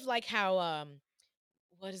 Kind of like how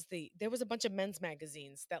what is there was a bunch of men's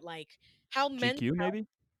magazines that like how men's GQ maybe?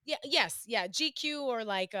 yeah, yes, yeah, GQ or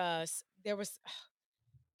like there was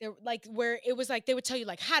there like where it was like they would tell you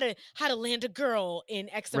like how to land a girl in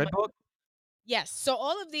X amount. Redbook? Yes. So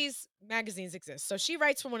all of these magazines exist. So she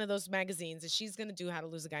writes for one of those magazines and she's going to do How to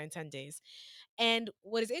Lose a Guy in 10 Days. And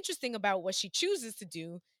what is interesting about what she chooses to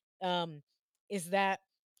do um, is that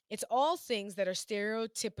it's all things that are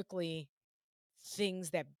stereotypically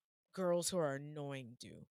things that girls who are annoying do.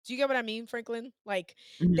 Do you get what I mean, Franklin? Like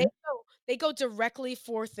they Mhm. go directly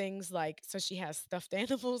for things like so she has stuffed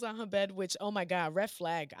animals on her bed, which oh my god, red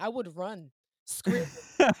flag. I would run. Scream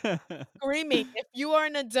screaming, if you are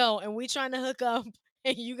an adult and we trying to hook up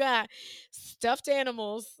and you got stuffed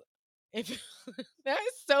animals, if that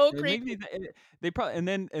is so And maybe creepy. they probably and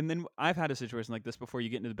then I've had a situation like this before. You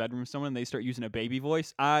get into the bedroom with someone and they start using a baby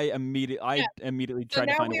voice. I immediately So try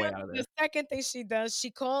to now find a we way have out of the there. second thing she does,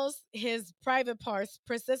 she calls his private parts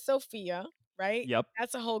Princess Sophia, right? Yep.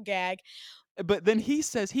 That's a whole gag. But then he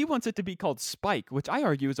says he wants it to be called Spike, which I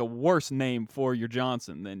argue is a worse name for your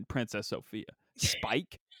Johnson than Princess Sophia.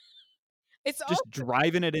 Spike? It's Just awesome.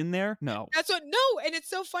 driving it in there? No. That's what no, and it's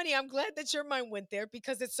so funny. I'm glad that your mind went there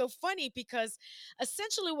because it's so funny because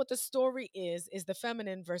essentially what the story is the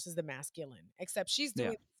feminine versus the masculine. Except she's Yeah.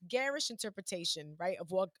 doing this garish interpretation, right,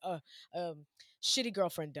 of what um shitty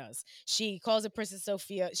girlfriend does. She calls it Princess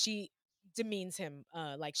Sophia. She demeans him,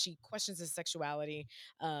 like she questions his sexuality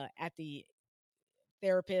at the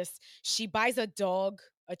therapist. She buys a dog,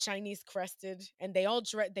 a Chinese crested, and they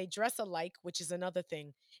dress alike, which is another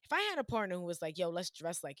thing. If I had a partner who was like, "Yo, let's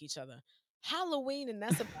dress like each other," Halloween, and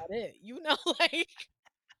that's about it. You know, like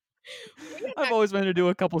I've always wanted to do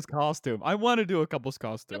a couple's costume. I want to do a couple's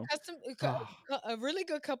No, costume. custom Oh, a really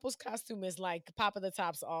good couple's costume is, like, pop of the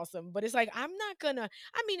top's awesome, but it's like, I'm not gonna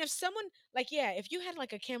I mean, if someone like, yeah, if you had,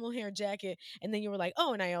 like, a camel hair jacket and then you were like,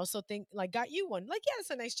 "Oh, and I also think, like, got you one," like, yeah, it's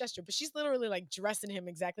a nice gesture, but she's literally, like, dressing him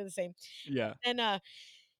exactly the same. yeah. And,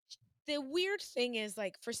 the weird thing is,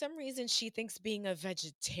 like, for some reason, she thinks being a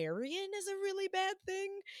vegetarian is a really bad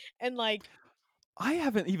thing, and, like I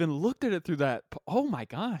haven't even looked at it through that. Oh my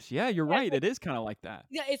gosh. Yeah, you're yeah, right. It is kind of like that.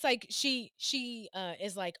 yeah, it's like she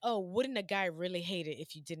is like, "Oh, wouldn't a guy really hate it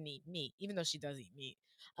if you didn't eat meat?" Even though she does eat meat.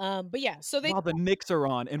 But yeah, so they While the Knicks are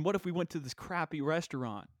on, and what if we went to this crappy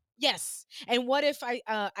restaurant? yes. And what if I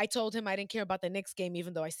told him I didn't care about the Knicks game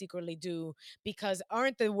even though I secretly do because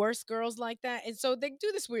aren't the worst girls like that? And so they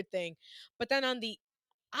do this weird thing. But then on the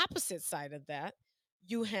opposite side of that,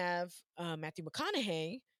 you have Matthew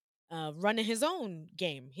McConaughey running his own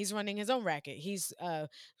game. He's running his own racket. He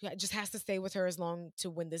just has to stay with her as long to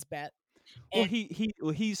win this bet. Well,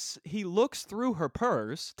 he looks through her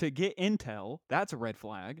purse to get intel. That's a red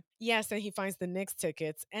flag. Yes, and he finds the Knicks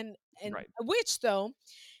tickets, and Right. which though,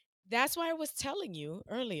 that's why I was telling you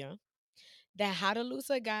earlier that How to Lose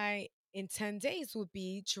a Guy in 10 Days would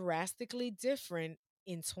be drastically different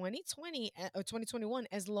in 2020 or 2021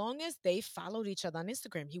 as long as they followed each other on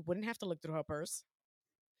Instagram. He wouldn't have to look through her purse.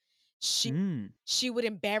 She Mm. she would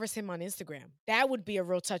embarrass him on Instagram. That would be a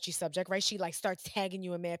real touchy subject, right? She like starts tagging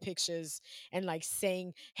you in mad pictures and like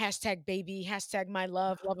saying hashtag baby, hashtag my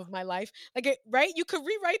love, love of my life. Right? You could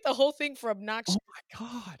rewrite the whole thing for Oh obnoxious my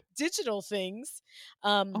god. digital things.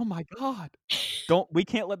 Um, Oh my god. Don't we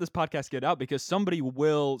can't let this podcast get out because somebody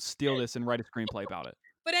will steal this and write a screenplay about it.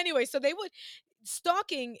 but anyway, so they would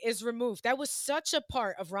stalking is removed. That was such a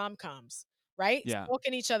part of rom-coms, right? Yeah.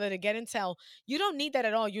 Stalking each other to get intel. You don't need that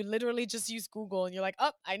at all. You literally just use Google and you're like,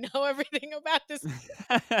 "Oh, I know everything about this."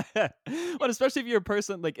 Well, especially if you're a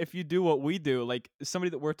person like if you do what we do, like somebody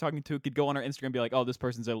that we're talking to could go on our Instagram and be like, "Oh, this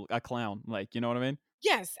person's a clown." Like, you know what I mean?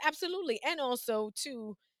 Yes, absolutely. And also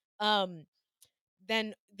too, um,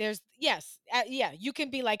 then there's yes, yeah, you can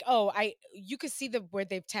be like, "Oh, I," you could see the where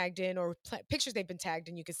they've tagged in or pictures they've been tagged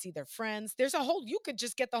and you can see their friends. There's a whole you could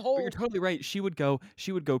just get the But you're whole totally right. She would go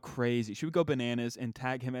crazy. She would go bananas and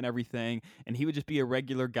tag him and everything, and he would just be a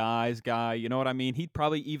regular guy's guy. You know what I mean? He'd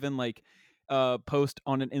probably even like post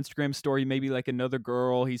on an Instagram story maybe like another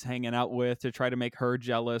girl he's hanging out with to try to make her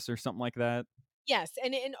jealous or something like that. yes,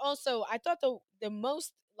 and also I thought the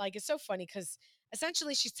most like it's so funny because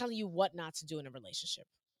essentially she's telling you what not to do in a relationship,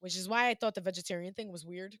 which is why I thought the vegetarian thing was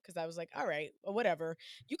weird because I was like, all right, well, whatever.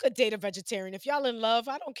 You could date a vegetarian if y'all in love.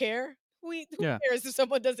 I don't care. Who Yeah. cares if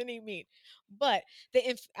someone doesn't eat meat? But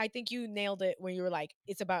I think you nailed it when you were like,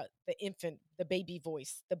 it's about the infant, the baby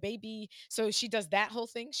voice, the baby. So she does that whole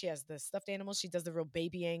thing. She has the stuffed animals. She does the real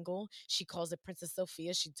baby angle. She calls it Princess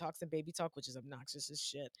Sophia. She talks in baby talk, which is obnoxious as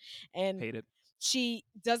shit. And Hate it. she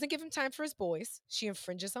doesn't give him time for his boys. She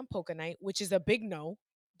infringes on poker night, which is a big no.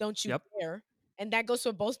 Don't you Yep. dare. And that goes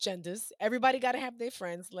for both genders. Everybody got to have their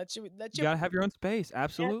friends. Let You your gotta have your own space. yeah,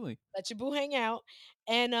 Absolutely. let your boo hang out.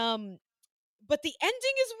 And but the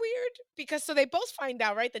ending is weird because so they both find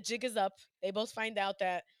out, right? The jig is up. They both find out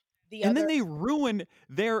that the And then other they ruin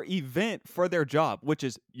their event for their job, which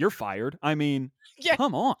is you're fired. I mean, yeah,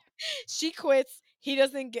 come on. she quits. He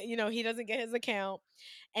doesn't get, he doesn't get his account.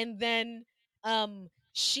 And then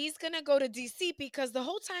she's going to go to DC because the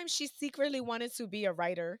whole time she secretly wanted to be a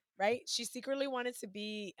writer, right? She secretly wanted to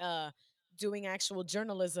be doing actual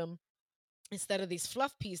journalism instead of these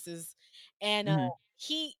fluff pieces. And Mhm.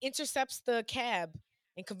 he intercepts the cab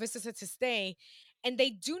and convinces her to stay. And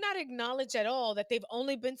they do not acknowledge at all that they've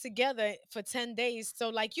only been together for 10 days. So,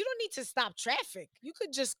 like, you don't need to stop traffic. You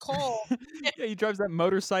could just call. Yeah, he drives that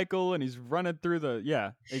motorcycle and he's running through the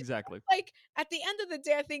yeah, exactly. Like, at the end of the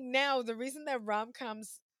day, I think now the reason that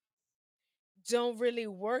rom-coms don't really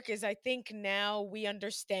work is I think now we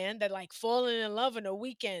understand that, like, falling in love in a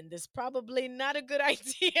weekend is probably not a good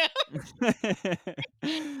idea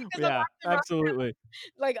because a lot Yeah, of the absolutely.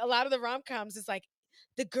 like a lot of the rom-coms is like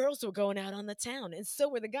the girls were going out on the town and so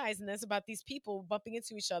were the guys and that's about these people bumping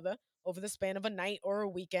into each other over the span of a night or a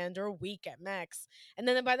weekend or a week at max and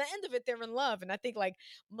then by the end of it they're in love and I think like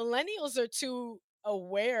millennials are too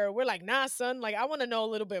aware we're like nah son like I want to know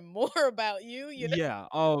a little bit more about you know Yeah.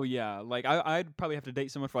 Oh, yeah. Like, I'd probably have to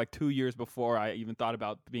date someone for, like, 2 years before I even thought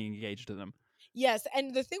about being engaged to them. yes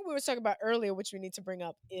and the thing we were talking about earlier which we need to bring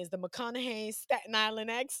up is the McConaughey Staten Island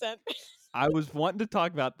accent I was wanting to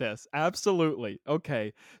talk about this. Absolutely.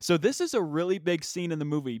 Okay. So this is a really big scene in the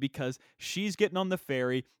movie because she's getting on the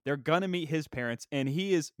ferry. They're gonna meet his parents, and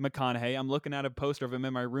he is McConaughey. I'm looking at a poster of him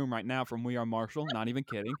in my room right now from We Are Marshall. Not even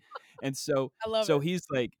kidding. And so, I love so it. he's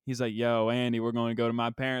like, yo, Andy, we're going to go to my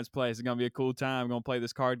parents' place. It's gonna be a cool time. We're gonna play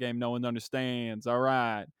this card game no one understands. All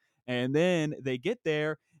right. And then they get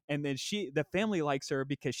there, and then the family likes her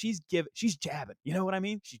because she's jabbing. You know what I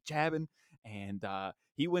mean? She's jabbing, and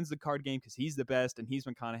he wins the card game because he's the best and he's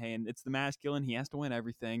McConaughey and it's the masculine. He has to win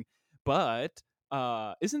everything. But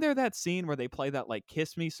isn't there that scene where they play that like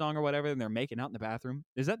 "Kiss Me" song or whatever, and they're making out in the bathroom?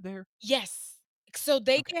 Is that there? Yes. So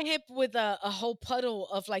they Okay. get hit with a whole puddle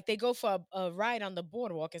of like they go for a ride on the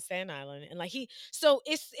boardwalk in Staten Island, and like so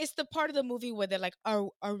it's the part of the movie where they're like, are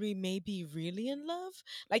we maybe really in love?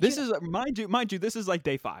 Like This is mind you, this is like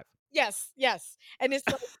day 5. yes, yes, and it's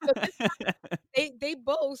like so this they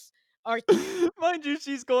both are Mind you,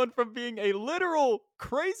 she's going from being a literal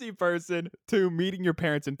crazy person to meeting your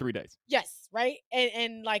parents in 3 days. yes, right,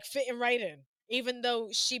 and like fitting right in. Even though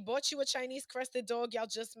she bought you a Chinese crested dog, y'all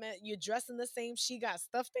just met, you're dressing the same, she got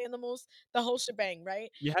stuffed animals, the whole shebang, right?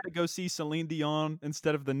 You had to go see Celine Dion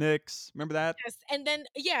instead of the Knicks. Remember that? Yes, and then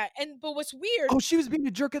yeah, and but what's weird Oh, she was being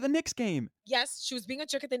a jerk at the Knicks game. yes, she was being a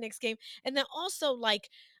jerk at the Knicks game, and then also, like,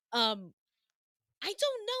 um, I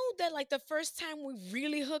don't know that, like, the first time we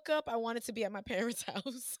really hook up, I wanted to be at my parents'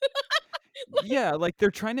 house. Like Yeah, like,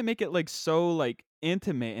 they're trying to make it, like, so, like,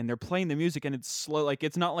 intimate, and they're playing the music, and it's slow, like,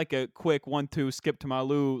 it's not like a quick 1, 2, skip to my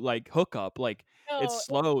loo, like, hookup, like, it's no,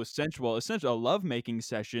 slow, sensual, essentially a love-making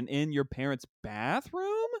session in your parents'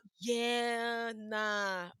 bathroom? yeah,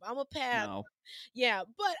 nah, I'm a pass. No. Yeah,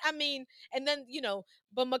 but, I mean and then,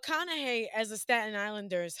 but McConaughey as a Staten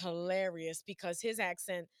Islander is hilarious because his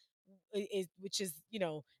accent I is which is,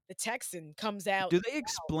 the Texan comes out Do they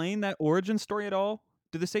explain that origin story at all?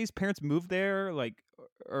 Do they say his parents moved there, like,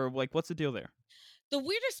 or, like, what's the deal there? The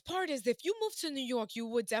weirdest part is if you move to New York, you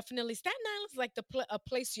would definitely Staten Island's like a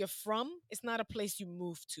place you're from. It's not a place you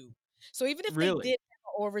move to. So even if they did Really? have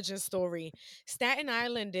an origin story, Staten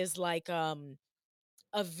Island is like a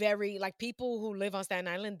very like people who live on Staten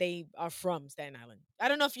Island, they are from Staten Island. I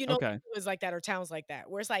don't know if you know Okay. is like that or towns like that,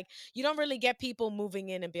 where it's like you don't really get people moving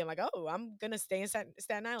in and being like, "Oh, I'm gonna stay in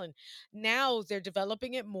Staten Island." Now they're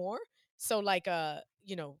developing it more. So like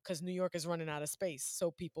because New York is running out of space,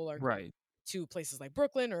 so people are Right. to places like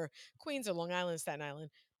Brooklyn or Queens or Long Island, Staten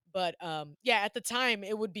Island. But yeah, at the time,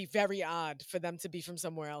 it would be very odd for them to be from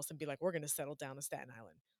somewhere else and be like, "We're gonna settle down in Staten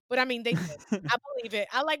Island." But I mean, they did. I believe it.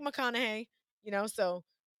 I like McConaughey, so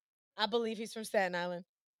I believe he's from Staten Island.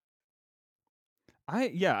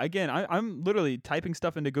 Yeah, again, I'm literally typing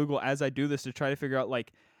stuff into Google as I do this to try to figure out,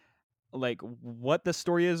 like what the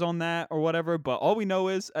story is on that or whatever, but all we know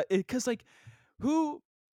is, because like, who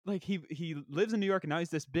like he lives in New York and now he's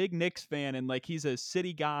this big Knicks fan and like he's a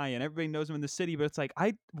city guy and everybody knows him in the city, but it's like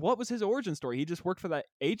I what was his origin story? He just worked for that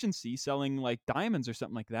agency selling like diamonds or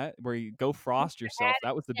something like that, where you go He frost yourself. had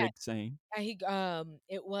That was the yeah, big saying.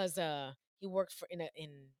 it was he worked for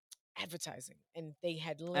in advertising, and they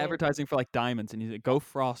had land. Advertising for like diamonds, and he's like, go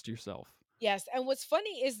frost yourself. Yes, and what's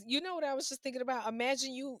funny is, you know what I was just thinking about?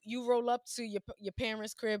 Imagine you roll up to your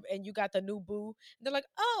parents' crib and you got the new boo. And they're like,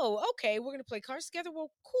 "Oh, okay, we're gonna play cards together.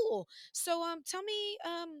 Well, cool. So, tell me,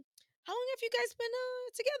 how long have you guys been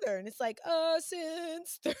together?" And it's like,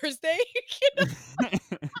 since Thursday."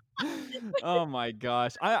 Oh my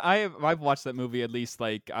gosh. I've watched that movie at least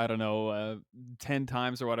like, I don't know, 10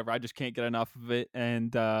 times or whatever. I just can't get enough of it.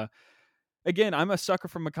 And again, I'm a sucker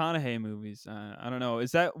for McConaughey movies. I don't know.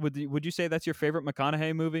 Is that would you say that's your favorite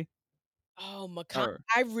McConaughey movie? Oh, Or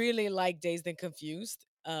I really like Dazed and Confused.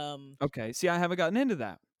 okay, see, I haven't gotten into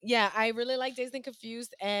that. Yeah, I really like Dazed and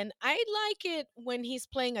Confused, and I like it when he's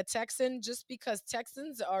playing a Texan just because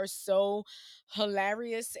Texans are so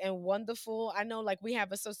hilarious and wonderful. I know, like, we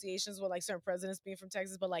have associations with like certain presidents being from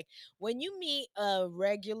Texas, but like when you meet a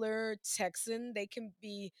regular Texan, they can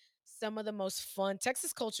be some of the most fun.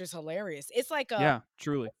 Texas culture is hilarious. Yeah,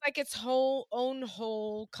 truly. It's like its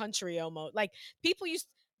whole country almost. Like people used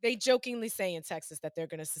they jokingly say in Texas that they're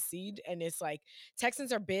gonna secede, and it's like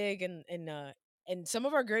Texans are big and some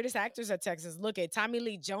of our greatest actors are Texans. Look at Tommy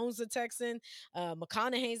Lee Jones, a Texan.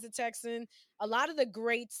 McConaughey's a Texan. A lot of the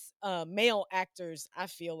greats, male actors, I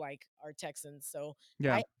feel like, are Texans. So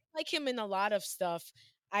Yeah. I like him in a lot of stuff.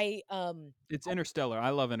 I It's Interstellar. I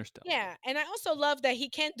love Interstellar. yeah, and I also love that he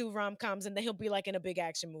can do rom-coms and that he'll be like in a big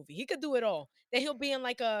action movie. He could do it all. That he'll be in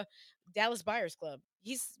like a Dallas Buyers Club.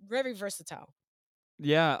 He's very versatile.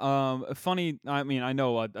 Yeah, funny. I mean, I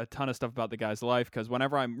know a ton of stuff about the guy's life because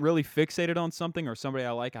whenever I'm really fixated on something or somebody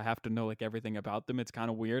I like, I have to know like everything about them. It's kind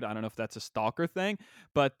of weird. I don't know if that's a stalker thing,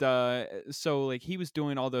 but so like he was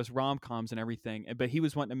doing all those rom coms and everything, but he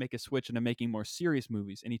was wanting to make a switch into making more serious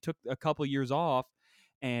movies, and he took a couple years off,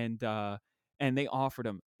 and uh, and they offered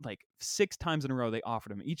him like 6 times in a row. They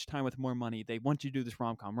offered him each time with more money. They want you to do this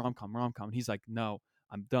rom com, rom com, rom com. And he's like, no,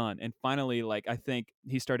 I'm done. And finally, like I think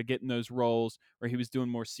he started getting those roles where he was doing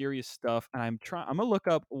more serious stuff. And I'm gonna look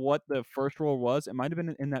up what the first role was. It might have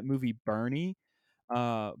been in that movie Bernie.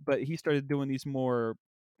 But he started doing these more,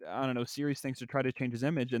 I don't know, serious things to try to change his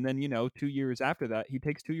image. And then 2 years after that, he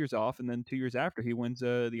takes 2 years off, and then 2 years after he wins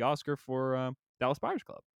the Oscar for Dallas Buyers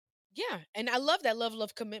Club. Yeah, and I love that level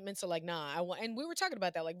of commitment to like, nah, I want. And we were talking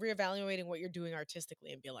about that, like reevaluating what you're doing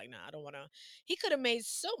artistically, and be like, nah, I don't want to. He could have made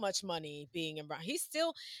so much money being in Brown. He's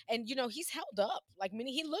still, and he's held up. Like,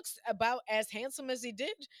 meaning he looks about as handsome as he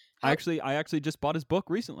did. How? I actually just bought his book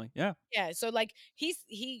recently. Yeah. Yeah. So like,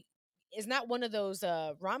 he is not one of those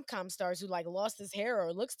rom com stars who like lost his hair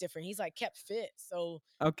or looks different. He's like kept fit. So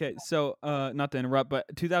Okay, so not to interrupt, but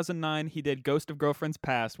 2009 he did Ghost of Girlfriend's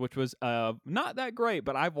Past, which was not that great,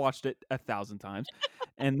 but I've watched it 1,000 times.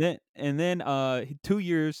 And then 2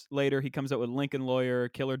 years later he comes out with Lincoln Lawyer,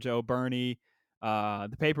 Killer Joe, Bernie,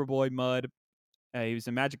 The Paperboy, Mud. He was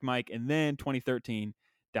in Magic Mike, and then 2013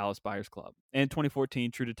 Dallas Buyers Club, and 2014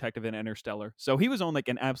 True Detective and Interstellar. So he was on like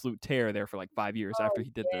an absolute tear there for like 5 years after oh he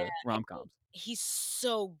did yeah, the rom and coms. he's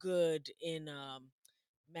so good in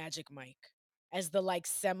Magic Mike as the like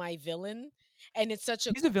semi villain, and it's such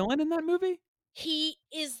a He's a villain in that movie. he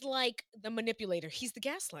is like the manipulator. He's the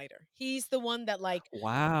gaslighter. He's the one that like if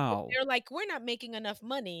Wow. they're like, "We're not making enough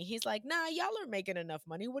money." He's like, "Nah, y'all are making enough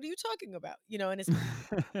money. What are you talking about?" And it's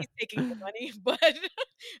he's taking the money, but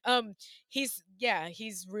um he's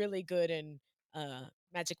really good in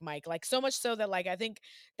Magic Mike. Like so much so that like I think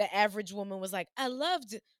the average woman was like, "I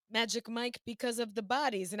loved Magic Mike because of the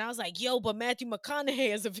bodies." And I was like, "Yo, but Matthew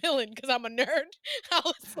McConaughey is a villain because I'm a nerd." I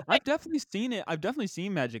was like, I've definitely seen it. I've definitely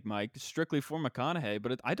seen Magic Mike strictly for McConaughey,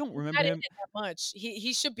 but I don't he's remember not in him. it that much.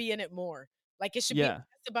 He should be in it more. Like, it should be Yeah.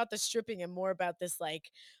 less about the stripping and more about this,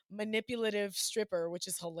 like, manipulative stripper, which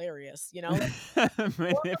is hilarious, Like,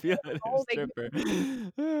 more of the Manipulative role they stripper.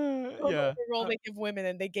 more of Yeah. the role they give women,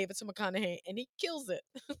 and they gave it to McConaughey, and he kills it.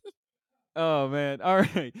 Oh man. All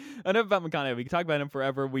right. Enough about McConaughey. We can talk about him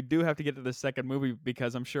forever. We do have to get to the second movie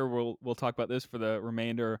because I'm sure we'll talk about this for the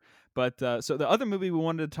remainder. But so the other movie we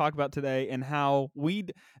wanted to talk about today and how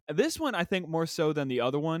we'd this one I think more so than the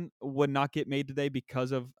other one would not get made today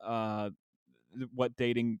because of what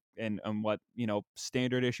dating and what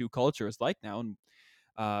standard issue culture is like now.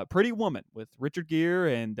 And Pretty Woman with Richard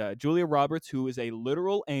Gere and Julia Roberts, who is a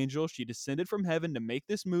literal angel. She descended from heaven to make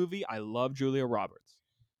this movie. I love Julia Roberts.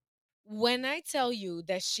 When I tell you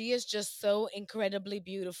that she is just so incredibly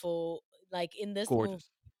beautiful, like, in this movie,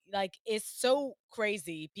 Gorgeous. like, it's so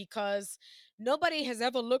crazy because nobody has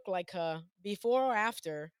ever looked like her before or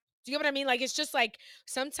after. Do you get what I mean? Like, it's just like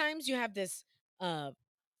sometimes you have this, uh,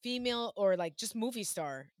 female or, like, just movie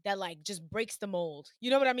star that, like, just breaks the mold. You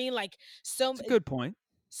know what I mean? Like, It's a good point.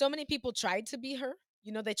 so many people tried to be her.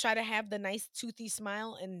 They try to have the nice toothy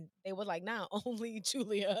smile, and they were like, "Nah, only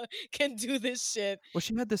Julia can do this shit." Well,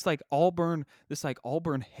 she had this like auburn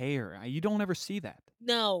hair. You don't ever see that.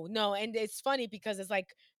 No, no, and it's funny because it's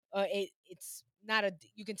like, it's not a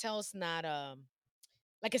you can tell it's not,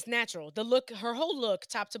 like, it's natural. The look her whole look,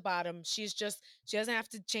 top to bottom, she doesn't have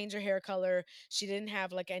to change her hair color. She didn't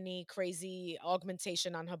have, like, any crazy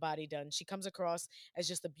augmentation on her body done. She comes across as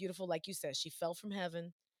just a beautiful, like you said, she fell from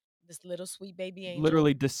heaven, this little sweet baby angel.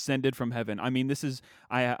 Literally descended from heaven. I mean, this is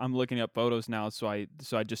I'm looking up photos now, so I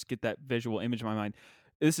just get that visual image in my mind.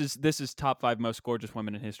 This is top 5 most gorgeous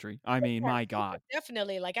women in history. I mean, Yeah, my she was god.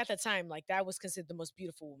 definitely, like, at the time, like, that was considered the most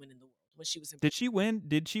beautiful woman in the world when she was in Did she win?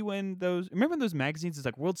 Did she win those? Remember those magazines? It's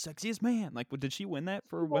like world's sexiest man. Like, did she win that She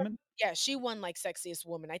for won women? yeah, she won, like, sexiest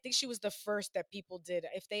woman. I think she was the first that people did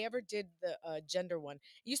if they ever did the, gender one.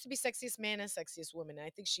 It used to be sexiest man and sexiest woman, and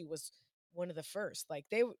I think she was one of the first. Like,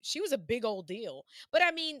 she was a big old deal. But,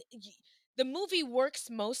 I mean, the movie works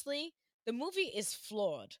mostly the movie is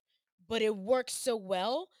flawed, but it works so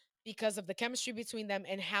well because of the chemistry between them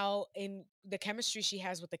and how in the chemistry she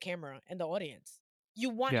has with the camera and the audience. You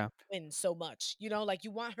want her Yeah. to win so much, like,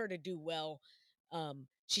 you want her to do well.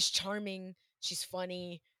 She's charming. She's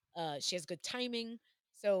funny, she has good timing,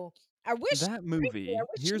 so That frankly, I movie,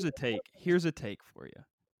 wish she here's a was more take. famous. Here's a take for you.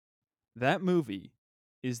 That movie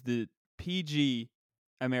is the PG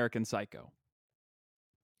American Psycho.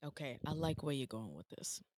 Okay, I like where you're going with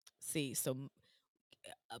this. See, so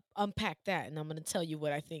unpack that, and I'm gonna tell you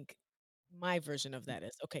what I think my version of that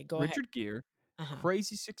is. Okay, go ahead. Richard Gere, Uh-huh.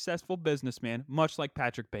 crazy successful businessman, much like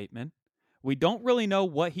Patrick Bateman. We don't really know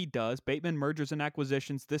what he does. Bateman mergers and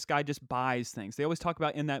acquisitions. This guy just buys things. They always talk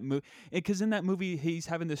about in that movie because in that movie he's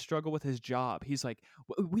having this struggle with his job. He's like,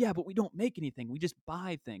 yeah, but we don't make anything. We just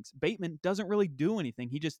buy things." Bateman doesn't really do anything.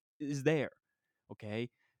 He just is there. Okay.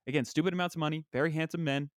 Again, stupid amounts of money. Very handsome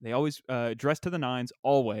men. They always dress to the nines.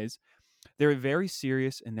 Always. They're very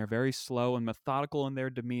serious and they're very slow and methodical in their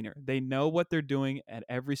demeanor. They know what they're doing at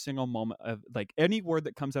every single moment of like any word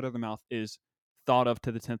that comes out of their mouth is thought of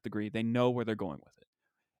to the 10th degree. They know where they're going with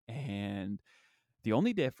it. And the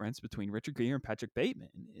only difference between Richard Gere and Patrick Bateman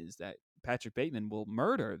is that Patrick Bateman will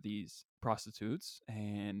murder these prostitutes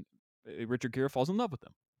and Richard Gere falls in love with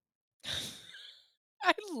them.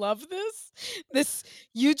 I love this. This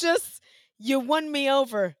you just you won me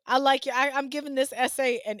over. I like you. I'm giving this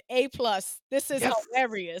essay an A plus. This is Yes.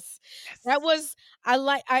 hilarious. That Yes. was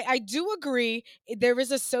I do agree there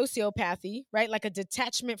is a sociopathy, right? Like a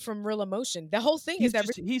detachment from real emotion. The whole thing is He's that just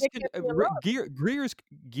Richard he's Gere can't be in love.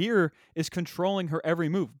 Gear is controlling her every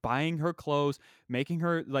move, buying her clothes, making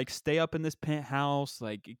her like stay up in this penthouse,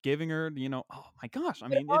 like giving her, oh my gosh. I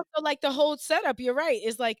But mean, it also like the whole setup, you're right,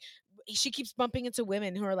 is like she keeps bumping into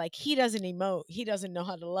women who are like, he doesn't emote, he doesn't know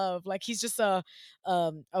how to love. Like he's just a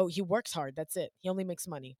oh, he works hard. That's it. He only makes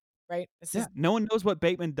money, right? This yeah, is no one knows what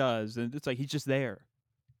Bateman does, and it's like he's just there.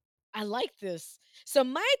 I like this. So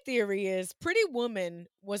my theory is Pretty Woman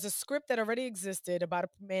was a script that already existed about a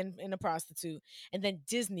man and a prostitute, and then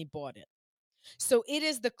Disney bought it. So it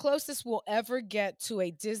is the closest we'll ever get to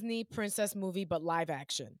a Disney princess movie, but live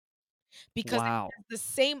action because it Wow. has the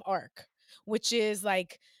same arc, which is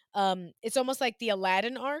like it's almost like the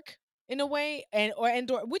Aladdin arc in a way, and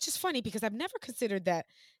which is funny because I've never considered that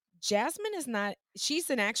Jasmine is not she's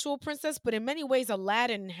an actual princess, but in many ways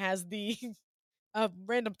Aladdin has the a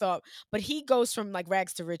random thought, but he goes from like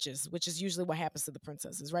rags to riches, which is usually what happens to the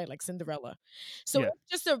princesses, right? Like Cinderella. So Yeah.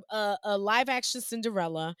 it's just a live action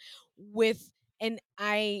Cinderella with, and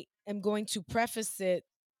I am going to preface it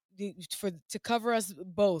for to cover us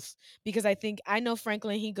both because I think I know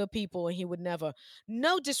Franklin he good people and he would never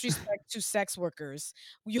no disrespect to sex workers.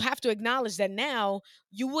 You have to acknowledge that now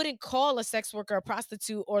you wouldn't call a sex worker a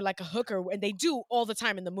prostitute or like a hooker and they do all the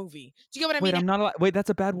time in the movie. Do you get what I Wait, mean? I'm not allowed. Wait, that's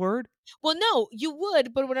a bad word. Well, no, you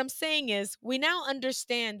would, but what I'm saying is we now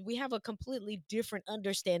understand we have a completely different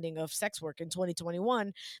understanding of sex work in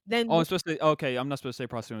 2021 than Oh, we I'm supposed to. Okay, I'm not supposed to say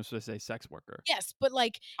prostitute. I'm supposed to say sex worker. yes, but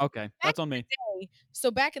like Okay, back that's on in me. the day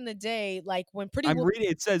so back in the day, like when Pretty I'm Woman reading.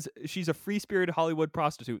 It says she's a free spirited Hollywood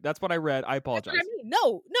prostitute. That's what I read. I that's what I apologize. mean.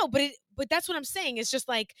 No, no, but that's what I'm saying. It's just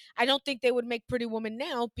like I don't think they would make Pretty Woman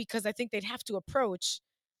now because I think they'd have to approach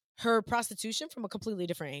her prostitution from a completely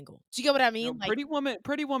different angle. Do you get what I No, mean? Like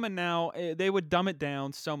Pretty Woman now, they would dumb it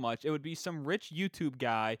down so much. It would be some rich YouTube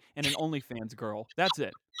guy and an OnlyFans girl. That's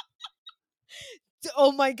it.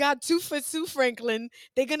 oh my god, two for two, Franklin.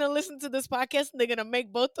 They're gonna listen to this podcast and they're gonna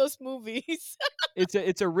make both those movies.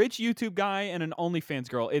 It's a rich YouTube guy and an OnlyFans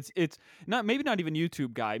girl. It's not maybe not even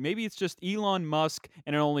YouTube guy. Maybe it's just Elon Musk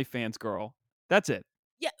and an OnlyFans girl. That's it.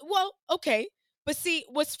 Yeah, well, okay. But see,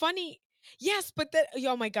 what's funny yes, but that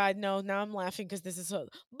oh my god, no, now I'm laughing because this is so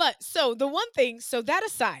but so the one thing, so that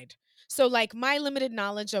aside, so like my limited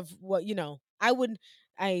knowledge of what,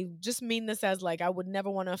 I just mean this as like I would never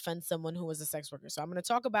want to offend someone who was a sex worker. So I'm going to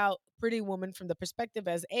talk about Pretty Woman from the perspective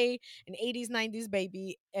as an 80s 90s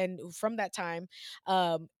baby and from that time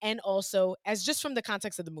and also as just from the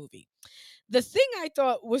context of the movie. The thing I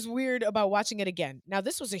thought was weird about watching it again. Now,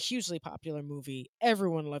 this was a hugely popular movie.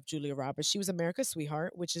 Everyone loved Julia Roberts. She was America's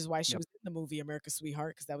sweetheart, which is why she Yep. was in the movie America's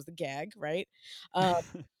Sweetheart because that was the gag, right? Uh,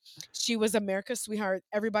 she was America's sweetheart.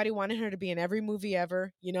 Everybody wanted her to be in every movie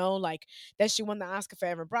ever, like that she won the Oscar for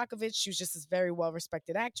Evan Brockovich. She was just this very well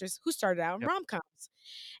respected actress who started out in Yep. rom coms.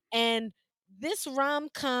 And this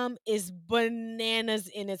rom-com is bananas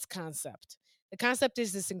in its concept. The concept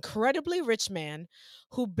is this incredibly rich man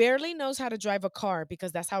who barely knows how to drive a car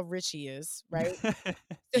because that's how rich he is, right?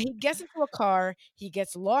 So he gets into a car, he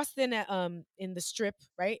gets lost in the strip,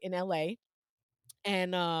 right, in LA,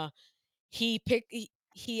 and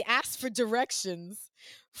he asks for directions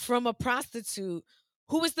from a prostitute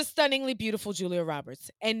who is the stunningly beautiful Julia Roberts.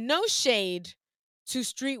 And no shade to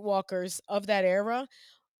streetwalkers of that era,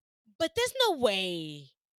 but there's no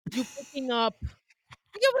way you picking up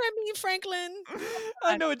you get what I mean, Franklin?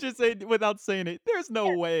 I On. know what you're saying without saying it. There's no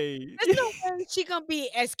Yeah, way. there's no way she gonna be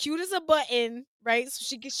as cute as a button, right?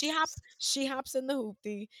 So she hops in the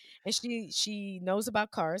hoopty, and she knows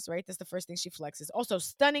about cars, right? That's the first thing she flexes. Also,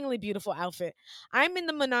 stunningly beautiful outfit. I'm in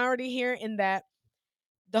the minority here in that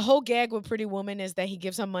the whole gag with Pretty Woman is that he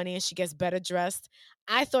gives her money and she gets better dressed.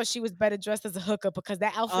 I thought she was better dressed as a hooker because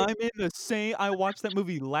that outfit. I'm in the same I watched that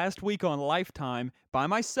movie last week on Lifetime by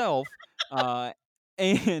myself, uh,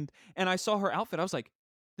 and I saw her outfit, I was like,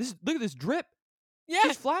 "This look at this drip, she's Yes,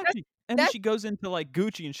 that's flashy," and then that's she goes into, like,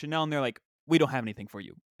 Gucci and Chanel, and they're like, "We don't have anything for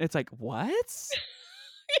you." It's like, "What?"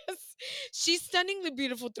 yes. She's stunningly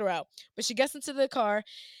beautiful throughout, but she gets into the car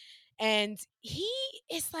and he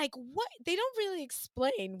is like, "What?" They don't really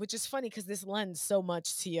explain, which is funny because this lends so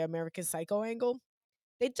much to your American Psycho angle.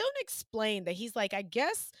 They don't explain that he's, like, I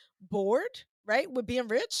guess, bored, right, with being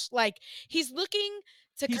rich? Like, he's looking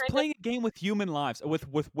to He's kind of playing a game with human lives,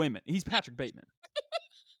 with women. He's Patrick Bateman.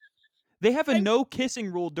 They have a right? no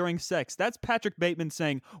kissing rule during sex. That's Patrick Bateman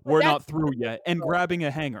saying, But "We're that's not through yet," and grabbing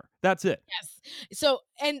a hanger. That's it. yes. So,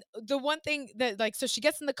 and the one thing that, like, so she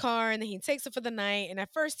gets in the car and then he takes her for the night. And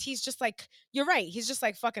at first, he's just like, you're right. He's just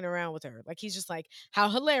like fucking around with her. Like, he's just like, how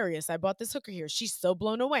hilarious. I bought this hooker here. She's so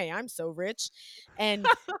blown away. I'm so rich. And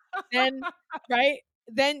then, right?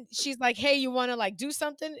 Then she's like, hey, you want to like do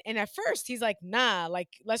something? And at first, he's like, nah, like,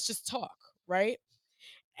 let's just talk. Right.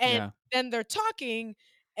 And Yeah. then they're talking,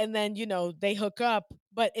 and then, they hook up,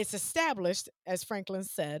 but it's established, as Franklin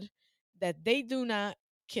said, that they do not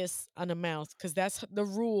kiss on the mouth because that's the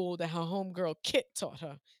rule that her homegirl Kit taught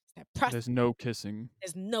her. That There's no kissing.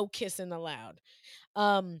 there's no kissing allowed.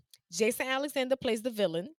 Um, Jason Alexander plays the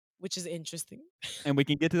villain, which is interesting. And we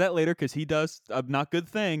can get to that later because he does a not good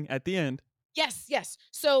thing at the end. Yes, yes.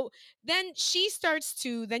 So then she starts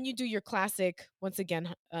to then you do your classic, once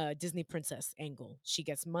again, Disney princess angle. She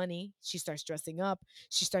gets money, she starts dressing up,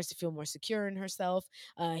 she starts to feel more secure in herself.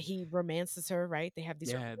 He romances her, right? They have these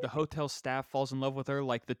Yeah, the romantic. hotel staff falls in love with her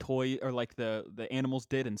like the toy or like the animals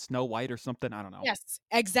did in Snow White or something, I don't know. Yes,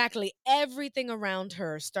 exactly. Everything around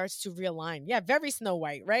her starts to realign. Yeah, very Snow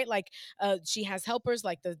White, right? Like, she has helpers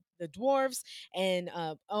like the dwarves and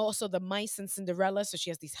also the mice and Cinderella. So she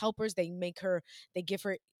has these helpers. They give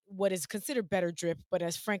her what is considered better drip, but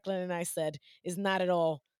as Franklin and I said, is not at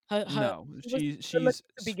all. No, She was good she's looking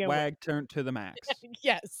to begin with. swag turned to the max.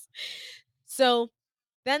 Yes. So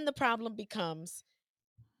then the problem becomes,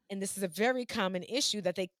 and this is a very common issue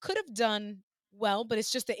that they could have done well, but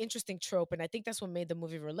it's just an interesting trope, and I think that's what made the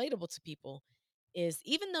movie relatable to people, is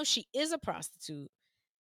even though she is a prostitute,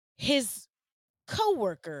 his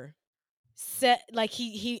coworker said, like,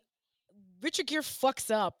 he Richard Gere fucks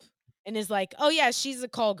up and is like, "Oh, yeah, she's a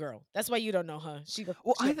call girl. That's why you don't know her.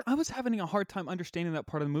 Well, She." I was having a hard time understanding that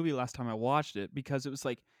part of the movie last time I watched it because it was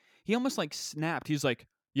like he almost like snapped. He's like,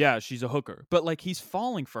 "Yeah, she's a hooker," but like he's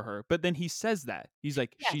falling for her. But then he says that he's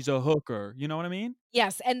like, Yeah. "She's a hooker." You know what I mean?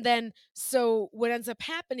 Yes, and then so what ends up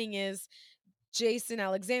happening is Jason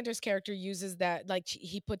Alexander's character uses that, like,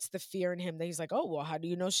 he puts the fear in him that he's like, "Oh, well, how do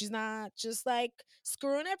you know she's not just, like,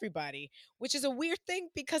 screwing everybody?" Which is a weird thing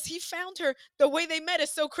because he found her the way they met is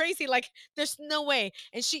so crazy, like, there's no way,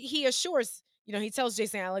 and he assures, he tells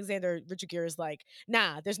Jason Alexander, Richard Gere is like,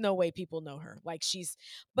 "Nah, there's no way people know her." Like,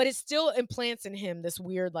 but it still implants in him this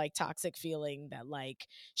weird, like, toxic feeling that, like,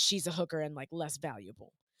 she's a hooker and, like, less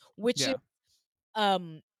valuable, which is, Yeah.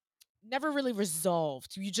 um never really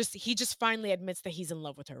resolved. He just finally admits that he's in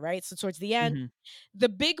love with her, right? So towards the end, Hmm. the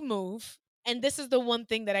big move, and this is the one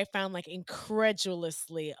thing that I found like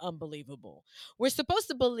incredulously unbelievable. We're supposed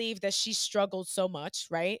to believe that she struggled so much,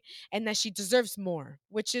 right? And that she deserves more,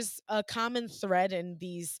 which is a common thread in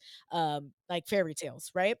these like fairy tales,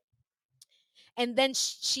 right? And then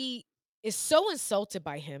she is so insulted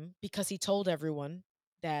by him because he told everyone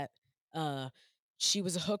that uh she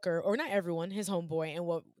was a hooker, or not everyone, his homeboy, and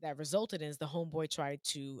what that resulted in is the homeboy tried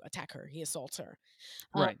to attack her. He assaults her.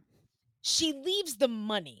 Uh, Right. she leaves the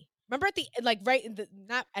money. Remember at the like right in the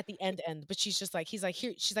not at the end, but he's like,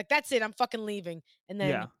 here, she's like, that's it, I'm fucking leaving. And then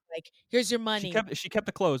Yeah. like, here's your money. She kept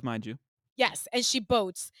the clothes, mind you. Yes, and she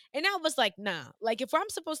boats. And I was like, nah. Like, if I'm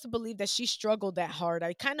supposed to believe that she struggled that hard,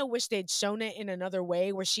 I kind of wish they'd shown it in another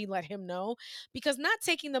way where she let him know. Because not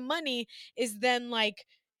taking the money is then like,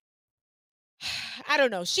 I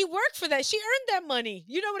don't know. She worked for that. She earned that money.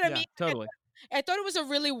 You know what I mean? Yeah, totally. I thought it was a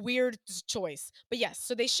really weird choice. But yes,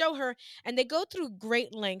 so they show her and they go through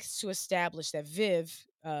great lengths to establish that Viv,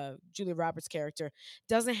 Julia Roberts' character,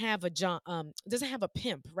 doesn't have a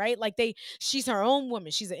pimp, right? Like she's her own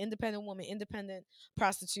woman. She's an independent woman, independent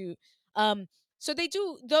prostitute. Um, so they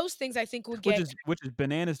do those things I think will get. Which is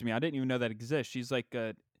bananas to me. I didn't even know that exists. She's like,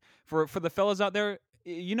 for the fellas out there,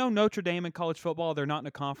 you know Notre Dame in college football, they're not in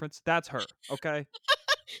a conference. That's her. Okay.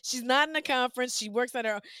 She's not in a conference. She works at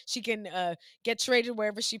her. She can get traded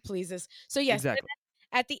wherever she pleases. So yes, Exactly.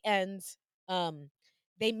 at the end, um,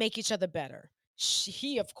 they make each other better.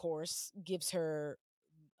 He, of course, gives her.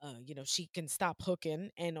 she can stop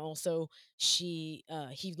hooking, and also he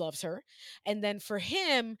loves her. And then for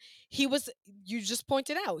him, he was you just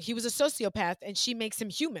pointed out, he was a sociopath, and she makes him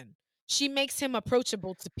human. She makes him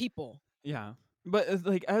approachable to people. Yeah. But,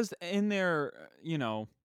 like, as in their,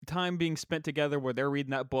 time being spent together where they're reading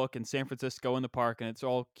that book in San Francisco in the park, and it's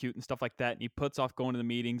all cute and stuff like that, and he puts off going to the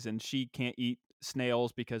meetings, and she can't eat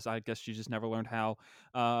snails because I guess she just never learned how,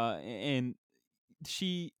 and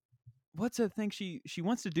she what's the thing? She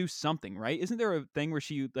wants to do something, right? Isn't there a thing where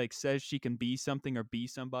she, like, says she can be something or be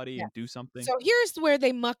somebody Yes. and do something? So here's where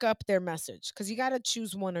they muck up their message, because you got to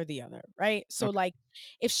choose one or the other, right? So, Okay. like,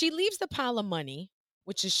 if she leaves the pile of money,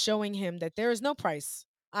 which is showing him that there is no price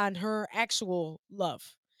on her actual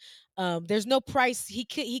love. There's no price. He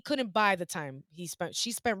couldn't buy the time he spent.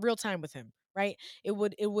 She spent real time with him, right? It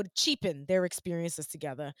would cheapen their experiences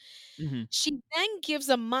together. Mhm. She then gives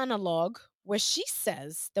a monologue where she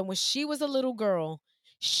says that when she was a little girl,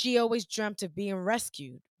 she always dreamt of being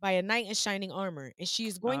rescued by a knight in shining armor, and she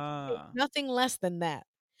is going to take Ah. nothing less than that.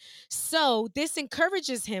 So this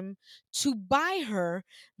encourages him to buy her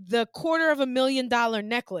the $250,000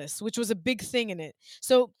 necklace, which was a big thing in it.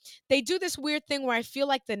 So they do this weird thing where I feel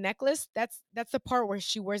like the necklace, that's the part where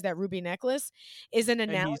she wears that ruby necklace, is an And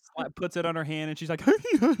he analogy. puts it on her hand, and she's like,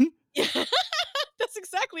 Yeah, that's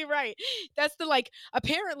exactly right. That's the like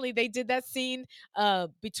apparently they did that scene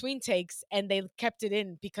between takes, and they kept it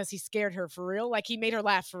in because he scared her for real. Like he made her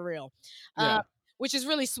laugh for real. Uh Yeah. which is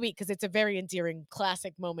really sweet because it's a very endearing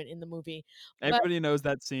classic moment in the movie. But Everybody knows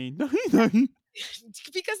that scene. yeah,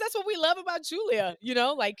 because that's what we love about Julia,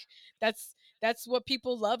 like that's what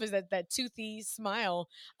people love, is that toothy smile.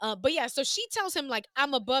 But yeah, so she tells him like,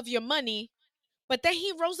 "I'm above your money," but then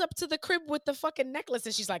he rolls up to the crib with the fucking necklace,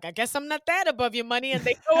 and she's like, "I guess I'm not that above your money," and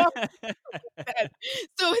they go off that.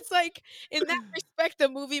 So it's like, in that respect, the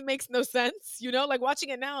movie makes no sense, like watching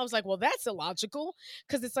it now, I was like, well, that's illogical.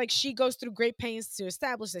 Because it's like she goes through great pains to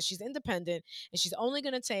establish that she's independent and she's only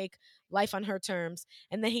going to take life on her terms.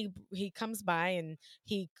 And then he comes by and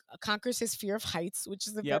he conquers his fear of heights, which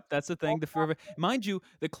is a very Yep, that's the thing, the fear of it. Mind you,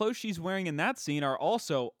 the clothes she's wearing in that scene are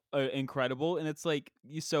also, incredible, and it's like,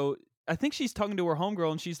 you so I think she's talking to her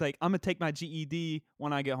homegirl, and she's like, "Imma take my GED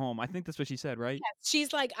when I get home." I think that's what she said, right? Yes,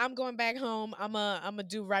 she's like, "I'm going back home. Imma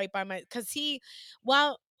do right by my," because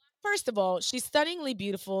well, first of all, she's stunningly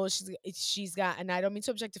beautiful. She's got, and I don't mean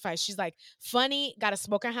to objectify, she's, like, funny, got a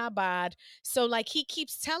smoking hot bod. So, like, he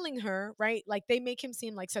keeps telling her, right? Like, they make him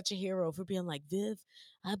seem like such a hero for being like, "Viv,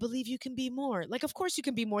 I believe you can be more." Like, of course you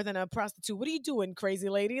can be more than a prostitute. What are you doing, crazy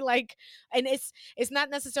lady? Like, and it's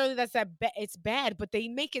not necessarily it's bad, but they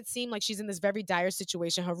make it seem like she's in this very dire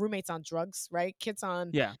situation. Her roommate's on drugs, right? Kid's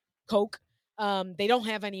on Yeah. coke. They don't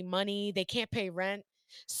have any money. They can't pay rent.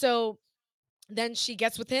 So then she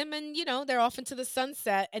gets with him, and they're off into the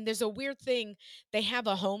sunset. And there's a weird thing. They have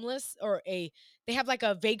a homeless, they have like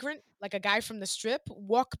a vagrant, like a guy from the strip,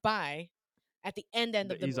 walk by at the end of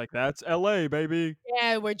the He's movie. like, "That's LA, baby."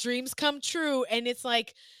 Yeah, where dreams come true. And it's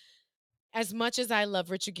like, as much as I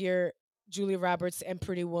love Richard Gere, Julia Roberts, and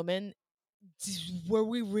Pretty Woman, were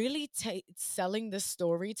we really selling this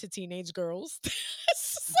story to teenage girls?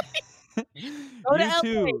 It's just like, go to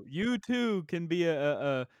LA. You too can be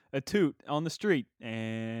a toot on the street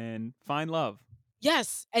and find love.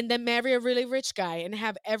 Yes, and then marry a really rich guy and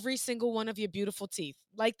have every single one of your beautiful teeth.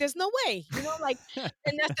 Like, there's no way, like,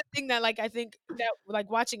 and that's the thing that, like, I think that, like,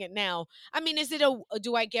 watching it now, I mean, is it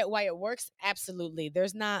do I get why it works? Absolutely.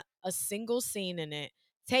 There's not a single scene in it.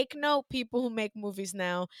 Take note, people who make movies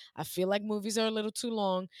now. I feel like movies are a little too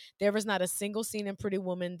long. There is not a single scene in Pretty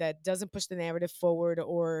Woman that doesn't push the narrative forward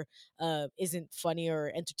or isn't funny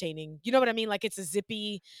or entertaining. You know what I mean? Like, it's a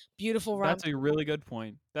zippy, beautiful rom. That's a really good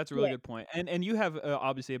point. That's a really Yeah. good point. And you have,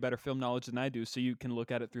 obviously a better film knowledge than I do, so you can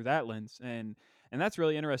look at it through that lens, and that's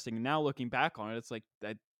really interesting. Now looking back on it, it's like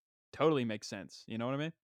that totally makes sense. You know what I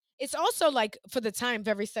mean? It's also, like, for the time,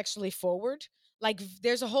 very sexually forward. Like,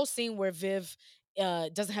 there's a whole scene where Viv,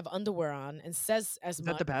 doesn't have underwear on and says as Is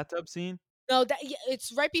that much. the bathtub scene? No,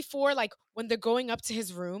 it's right before, like, when they're going up to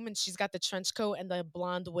his room, and she's got the trench coat and the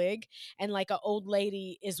blonde wig, and, like, a old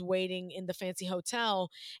lady is waiting in the fancy hotel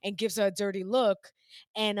and gives her a dirty look,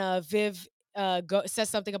 and, Viv, says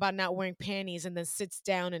something about not wearing panties, and then sits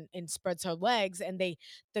down and spreads her legs, and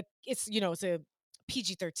it's a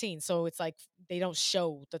PG-13, so it's like they don't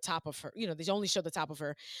show the top of her, they only show the top of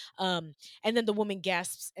her, um, and then the woman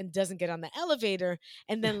gasps and doesn't get on the elevator,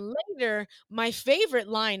 and then later, my favorite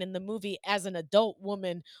line in the movie as an adult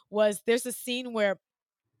woman was, there's a scene where,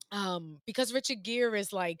 because Richard Gere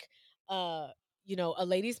is like, uh a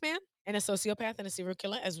ladies' man and a sociopath and a serial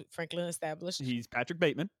killer, as Franklin established. He's Patrick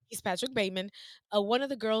Bateman. He's Patrick Bateman. One of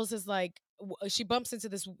the girls is like, she bumps into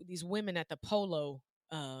these women at the polo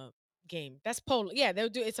uh, game. That's polo. Yeah, they'll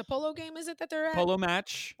do. It's a polo game. Is it that they're at Polo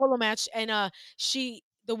match. polo match? And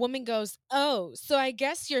the woman goes, "Oh, so I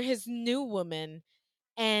guess you're his new woman."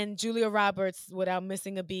 And Julia Roberts, without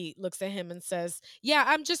missing a beat, looks at him and says, "Yeah,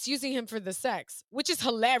 I'm just using him for the sex," which is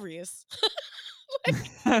hilarious. Like,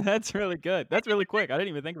 That's really good. That's really quick. I didn't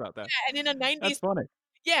even think about that. and in the That's 90s, funny.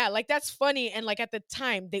 yeah, like, that's funny, and, like, at the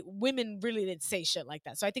time, they women really didn't say shit like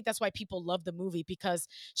that, so I think that's why people love the movie because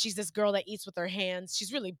she's this girl that eats with her hands.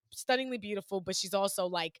 She's really stunningly beautiful, but she's also,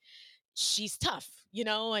 like, she's tough,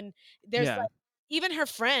 and there's, Yeah. like, even her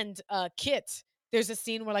friend, Kit, there's a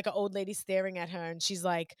scene where, like, an old lady staring at her, and she's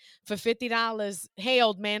like, "For $50, hey,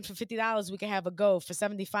 old man, for $50, we can have a go. For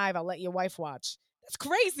 75, I'll let your wife watch." That's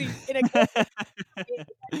crazy in a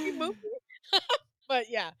gay movie, but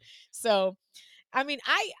yeah, so I mean,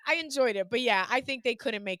 I enjoyed it, but yeah, I think they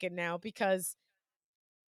couldn't make it now because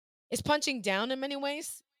it's punching down in many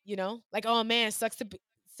ways, Like, "Oh, man, sucks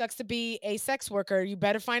to be a sex worker. You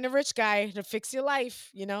better find a rich guy to fix your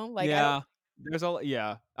life," Like, I don't. Yeah.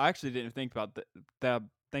 Yeah. I actually didn't think about that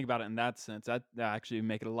think about it in that sense. That actually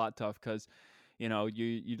make it a lot tough because,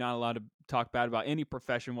 you're not allowed to talk bad about any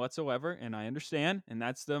profession whatsoever, and I understand, and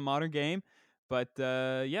that's the modern game. But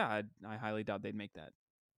yeah, I highly doubt they'd make that.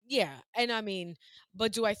 Yeah, and I mean,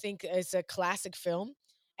 but do I think it's a classic film?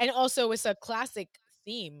 And also it's a classic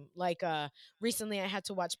theme. Like recently I had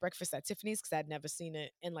to watch Breakfast at Tiffany's because I'd never seen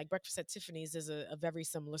it. And like Breakfast at Tiffany's is a very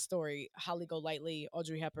similar story. Holly Golightly,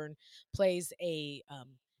 Audrey Hepburn plays a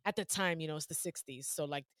at the time, it's the 60s. So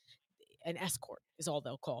like an escort is all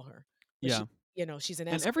they'll call her. But Yeah. she's an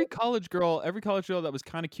And escort. every college girl that was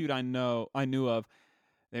kind of cute I knew of,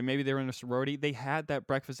 maybe they were in a sorority, they had that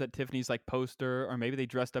Breakfast at Tiffany's like poster, or maybe they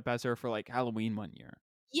dressed up as her for like Halloween one year.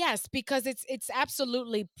 Yes, because it's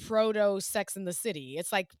absolutely proto Sex in the City.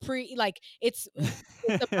 It's like it's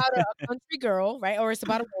about a country girl, right? Or it's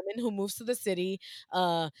about a woman who moves to the city.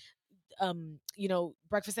 Uh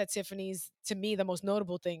Breakfast at Tiffany's, to me, the most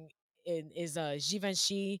notable thing is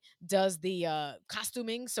Givenchy does the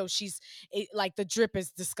costuming. So like the drip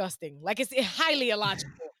is disgusting. Like it's highly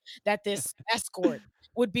illogical that this escort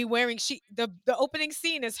would be wearing the opening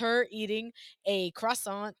scene is her eating a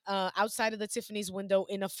croissant outside of the Tiffany's window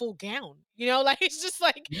in a full gown. Like it's just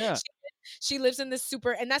like Yeah. she lives in this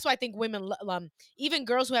super, and that's why I think even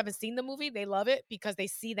girls who haven't seen the movie, they love it because they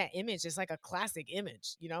see that image. It's like a classic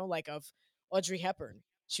image, like of Audrey Hepburn.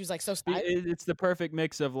 She was like so stylish. It's the perfect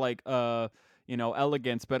mix of like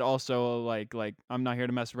elegance, but also like I'm not here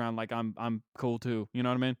to mess around, like I'm cool too. You know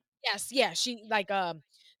what I mean? Yes, yeah. She like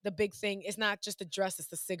the big thing is not just the dress, it's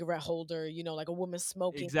the cigarette holder, like a woman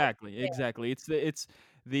smoking. Like, Exactly, yeah. exactly. The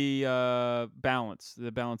the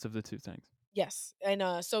balance of the two things. Yes.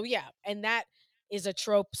 And so yeah, and that is a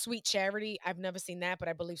trope. Sweet Charity, I've never seen that, but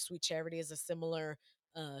I believe Sweet Charity is a similar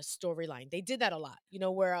storyline. They did that a lot,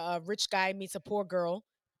 where a rich guy meets a poor girl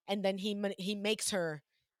and then he makes her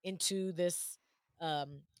into this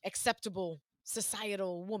acceptable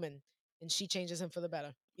societal woman and she changes him for the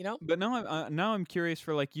better, you know? But now I'm curious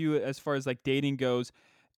for like you as far as like dating goes.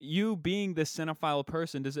 You being this cinephile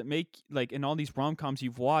person, does it make like in all these rom coms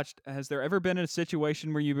you've watched? Has there ever been a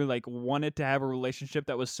situation where you were like wanted to have a relationship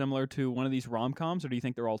that was similar to one of these rom coms, or do you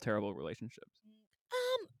think they're all terrible relationships?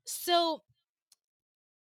 So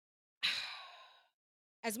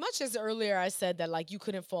as much as earlier I said that like you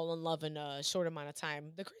couldn't fall in love in a short amount of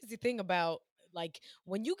time, the crazy thing about like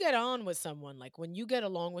when you get on with someone, like when you get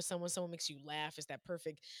along with someone makes you laugh, is that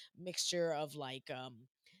perfect mixture of like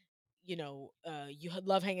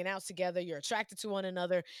love hanging out together, you're attracted to one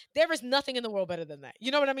another. There is nothing in the world better than that.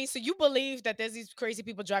 You know what I mean? So you believe that there's these crazy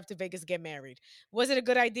people drive to Vegas to get married. Was it a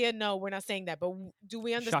good idea? No, we're not saying that. But do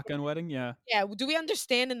we understand? Shotgun wedding, yeah. Yeah, do we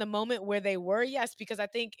understand in the moment where they were? Yes, because I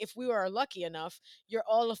think if we were lucky enough, you're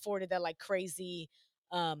all afforded that like crazy.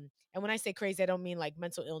 And when I say crazy, I don't mean like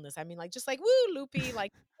mental illness. I mean like just like woo, loopy,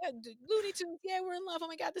 like yeah, Looney Tunes. Yeah, we're in love. Oh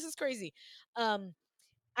my god, this is crazy. Um,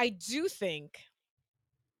 I do think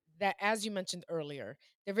that, as you mentioned earlier,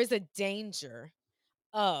 there is a danger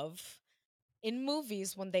of in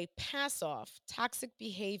movies when they pass off toxic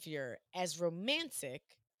behavior as romantic.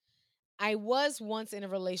 I was once in a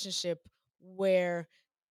relationship where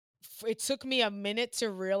it took me a minute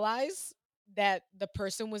to realize that the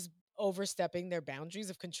person was overstepping their boundaries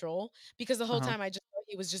of control because the Uh whole huh. time I just thought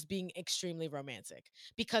he was just being extremely romantic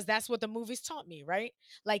because that's what the movies taught me, right?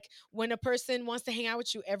 Like when a person wants to hang out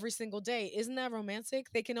with you every single day, isn't that romantic?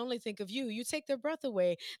 They can only think of you. You take their breath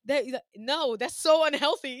away. No, that's so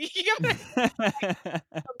unhealthy. You know what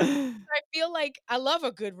I feel like I love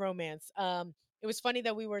a good romance. It was funny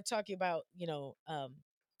that we were talking about,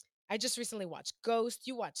 I just recently watched Ghost.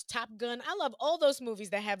 You watched Top Gun. I love all those movies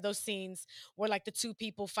that have those scenes where like the two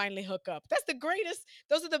people finally hook up. That's the greatest.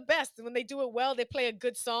 Those are the best. When they do it well, they play a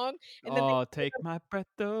good song and then they Oh, take my breath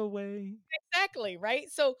away. exactly, right?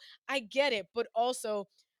 So I get it, but also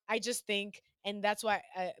I just think and that's why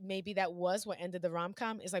maybe that was what ended the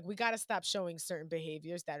rom-com is like we got to stop showing certain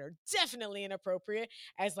behaviors that are definitely inappropriate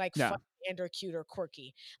as like Yeah. fun and or cute or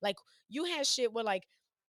quirky. Like you had shit where like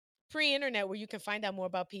pre-internet where you can find out more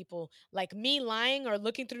about people like me lying or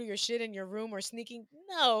looking through your shit in your room or sneaking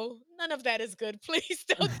no none of that is good please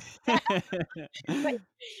don't like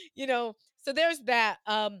so there's that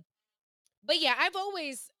but yeah I've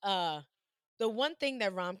always the one thing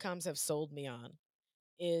that rom-coms have sold me on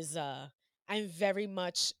is I'm very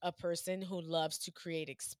much a person who loves to create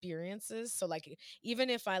experiences. So like even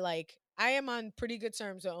if I am on pretty good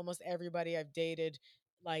terms with almost everybody I've dated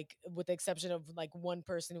like with the exception of like one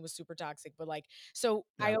person who was super toxic but like so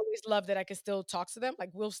I Yeah. always love that I can still talk to them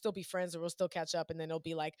like we'll still be friends or we'll still catch up and then it'll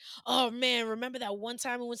be like oh man remember that one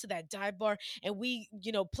time we went to that dive bar and we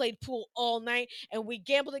played pool all night and we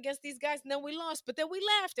gambled against these guys and then we lost but then we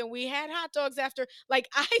laughed and we had hot dogs after like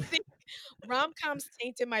I think rom-coms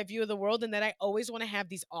tainted my view of the world and that I always want to have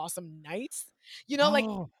these awesome nights. Like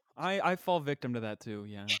Oh, I fall victim to that too,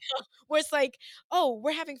 yeah. where it's like, "Oh,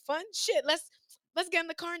 we're having fun? Shit, let's get in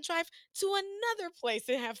the car and drive to another place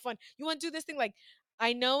and have fun. You want to do this thing like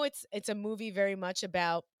I know it's a movie very much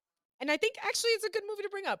about and I think actually it's a good movie to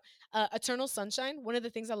bring up. Eternal Sunshine. One of the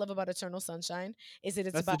things I love about Eternal Sunshine is that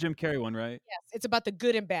it's That's the about Jim Carrey one, right? yes, it's about the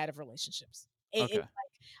good and bad of relationships. Okay.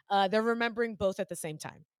 It's they're remembering both at the same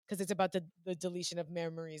time because it's about the deletion of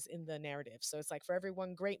memories in the narrative. So it's like for every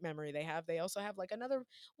one great memory they have, they also have like another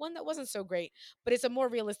one that wasn't so great, but it's a more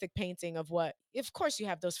realistic painting of what. Of course, you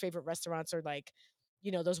have those favorite restaurants or like,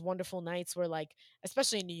 those wonderful nights where like,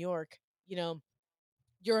 especially in New York, you know,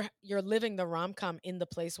 you're living the rom com in the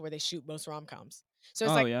place where they shoot most rom coms. So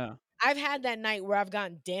it's Oh, like yeah. I've had that night where I've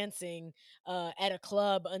gone dancing at a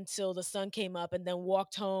club until the sun came up and then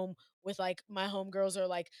walked home with like my homegirls or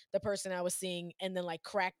like the person I was seeing and then like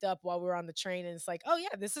cracked up while we were on the train. And it's like, oh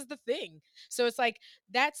yeah, this is the thing. So it's like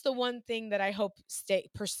that's the one thing that I hope stay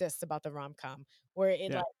persists about the rom com, where it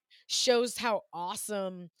Yeah. like shows how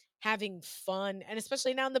awesome having fun and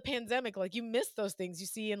especially now in the pandemic, like you miss those things you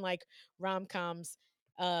see in like rom coms,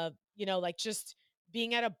 like just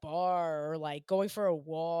being at a bar or like going for a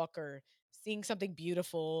walk or seeing something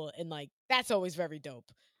beautiful and like that's always very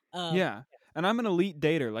dope. Um Yeah, and I'm an elite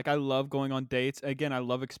dater, like, I love going on dates. Again, I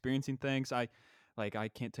love experiencing things. I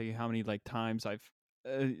can't tell you how many, like, times uh,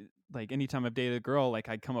 anytime I've dated a girl, like,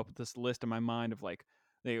 I'd come up with this list in my mind of, like,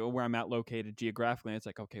 where I'm at located geographically, and it's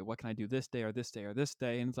like, "Okay, what can I do this day or this day or this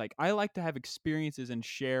day?" And it's like, I like to have experiences and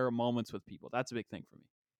share moments with people. That's a big thing for me.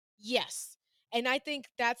 yes. And I think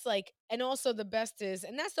that's like and also the best is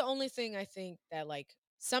and that's the only thing I think that like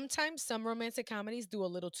sometimes some romantic comedies do a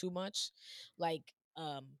little too much like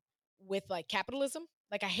with like capitalism.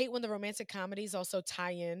 Like I hate when the romantic comedies also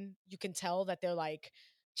tie in. You can tell that they're like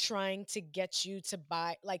trying to get you to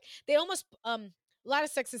buy like they almost a lot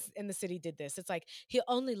of Sex in the City did this. It's like he'll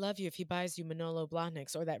only love you if he buys you Manolo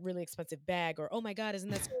Blahniks or that really expensive bag or oh my god, isn't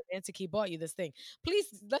that so romantic? He bought you this thing. Please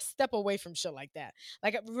let's step away from shit like that.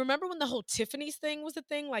 Like, remember when the whole Tiffany's thing was the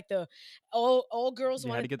thing? Like the all girls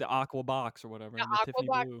You had wanted to get the aqua box or whatever, the and the aqua Tiffany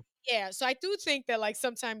box. blue. Yeah, so I do think that like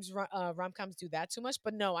sometimes rom-coms do that too much,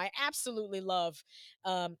 but no, I absolutely love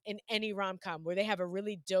in any rom-com where they have a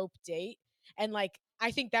really dope date and like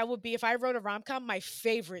I think that would be if I wrote a rom-com, my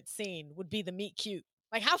favorite scene would be the meet cute.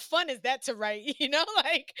 Like how fun is that to write,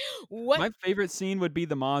 Like what My favorite scene would be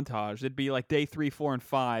the montage. It'd be, like, day 3, 4, and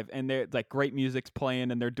 5, and they're like, great music's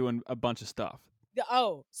playing, and they're doing a bunch of stuff.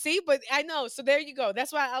 Oh, see, but I know. So there you go.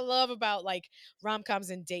 That's what I love about like rom-coms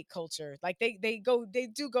and date culture. Like they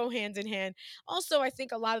do go hand in hand. Also, I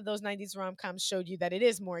think a lot of those 90s rom-coms showed you that it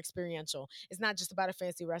is more experiential. It's not just about a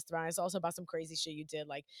fancy restaurant. It's also about some crazy shit you did.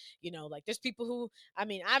 Like, like there's people who I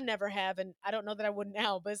mean, I've never have and I don't know that I would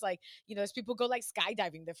now, but it's like, there's people go like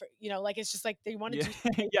skydiving like it's just like they want to Yeah, do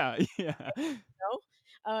something, yeah, yeah.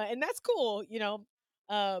 and that's cool,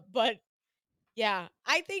 but yeah,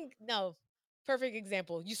 I think no. Perfect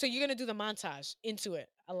example. So you're gonna do the montage into it.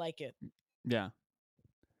 I like it. Yeah.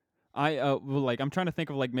 well, like, I'm trying to think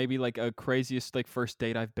of, like, maybe, like, a craziest, like, first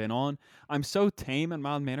date I've been on. I'm so tame and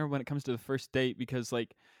mild-mannered when it comes to the first date because,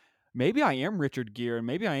 like, maybe I am Richard Gere and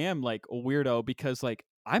maybe I am, like, a weirdo because, like,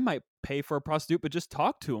 I might pay for a prostitute, but just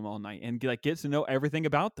talk to them all night and, like, get to know everything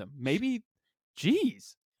about them. Maybe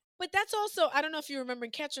jeez. But that's also, I don't know if you remember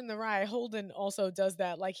in Catcher in the Rye, Holden also does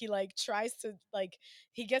that. Like he like tries to like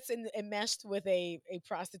he gets in enmeshed with a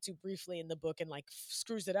prostitute briefly in the book and like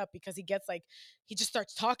screws it up because he gets like he just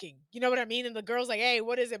starts talking. You know what I mean? And the girl's like, "Hey,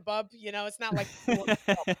 what is it, bub?" You know, it's not like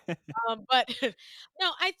but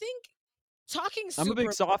no, I think talking's I'm a super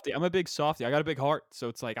big softy. I'm a big softy. I got a big heart, so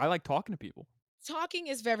it's like I like talking to people. talking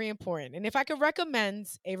is very important. And if I could recommend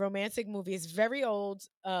a romantic movie, it's very old.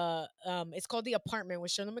 It's called The Apartment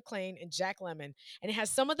with Shirley MacLaine and Jack Lemmon, and it has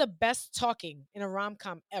some of the best talking in a rom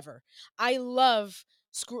com ever. I love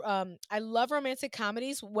I love romantic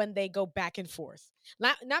comedies when they go back and forth,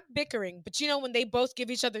 not bickering, but you know when they both give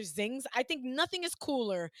each other zings. I think nothing is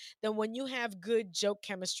cooler than when you have good joke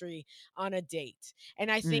chemistry on a date.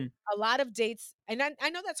 And I think Mhm. a lot of dates, and I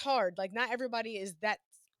know that's hard. Like not everybody is that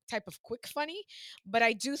type of quick funny, but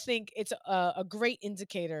I do think it's a great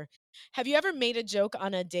indicator. Have you ever made a joke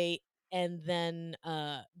on a date and then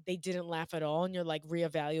they didn't laugh at all and you're like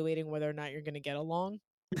reevaluating whether or not you're going to get along?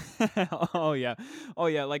 Oh yeah, oh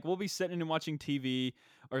yeah. Like we'll be sitting and watching TV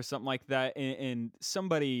or something like that, and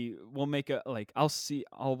somebody will make a like.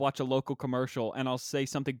 I'll watch a local commercial, and I'll say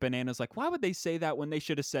something bananas like, "Why would they say that when they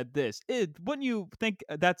should have said this? Wouldn't you think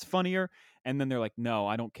that's funnier?" And then they're like, "No,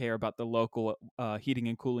 I don't care about the local heating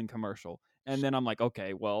and cooling commercial." And then I'm like,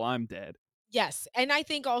 "Okay, well, I'm dead." Yes, and I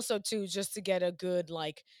think also too, just to get a good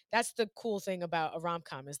like, that's the cool thing about a rom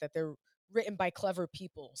com is that they're written by clever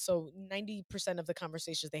people. So 90% of the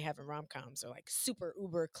conversations they have in rom coms are like super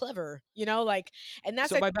uber clever, you know, like, and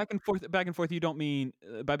that's So a by back and forth, you don't mean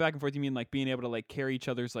by back and forth, you mean like being able to like carry each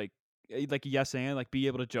other's like yes and like be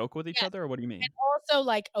able to joke with each yes. other, or what do you And mean? also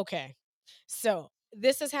like, okay, so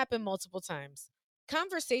this has happened multiple times.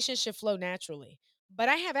 Conversation should flow naturally. But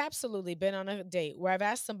I have absolutely been on a date where I've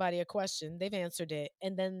asked somebody a question, they've answered it,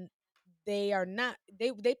 and then they are not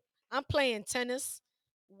they I'm playing tennis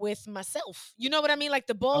with myself. You know what I mean? Like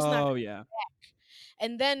the ball's not Oh yeah.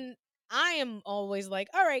 and then I am always like,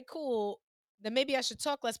 "All right, cool. Then maybe I should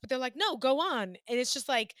talk less." But they're like, "No, go on." And it's just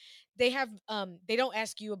like they don't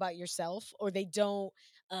ask you about yourself or they don't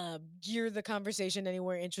gear the conversation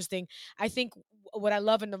anywhere interesting. I think what I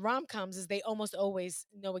love in the rom-coms is they almost always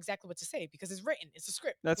know exactly what to say because it's written. It's a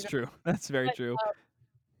script, That's true. That's very But true.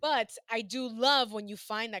 but I do love when you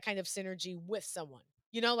find that kind of synergy with someone.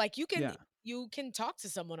 You know, like Yeah. you can talk to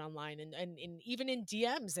someone online and even in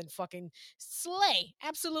DMs and fucking slay.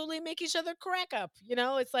 Absolutely make each other crack up. You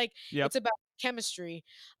know, it's like Yep. it's about chemistry.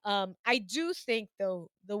 I do think though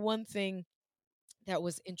the one thing that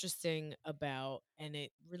was interesting about and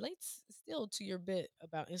it relates still to your bit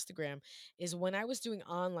about Instagram is when I was doing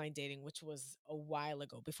online dating, which was a while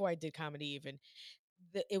ago, before I did comedy even,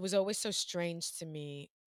 it was always so strange to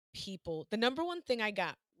me. People, the number one thing I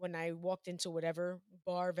got when I walked into whatever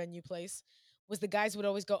bar, venue, place was the guys would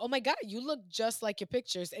always go, "Oh my god, you look just like your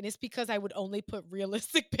pictures," and it's because I would only put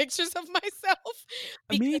realistic pictures of myself.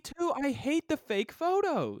 Me Because too. I hate the fake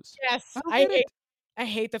photos. I yes, don't get it. I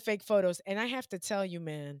hate the fake photos, and I have to tell you,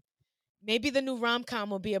 man. Maybe the new rom-com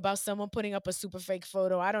will be about someone putting up a super fake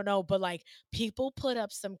photo. I don't know, but like people put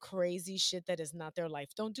up some crazy shit that is not their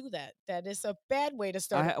life. Don't do that. That is a bad way to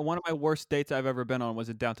start a One of my worst dates I've ever been on was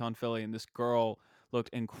in downtown Philly, and this girl looked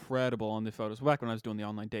incredible on the photos. Back when I was doing the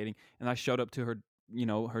online dating, and I showed up to her,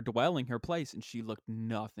 her dwelling, her place, and she looked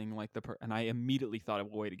nothing like and I immediately thought of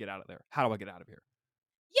a way to get out of there. How do I get out of here?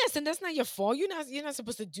 Yes, and that's not your fault. You're not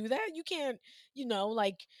supposed to do that. You can't,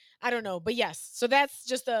 like I don't know. But yes, so that's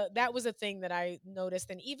just a that was a thing that I noticed.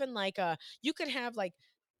 And even like you could have like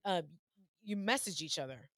uh you message each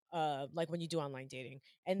other like when you do online dating.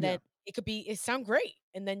 And then Yeah. it sound great.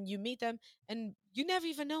 And then you meet them and you never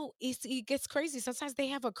even know. It gets crazy. Sometimes they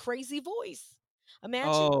have a crazy voice.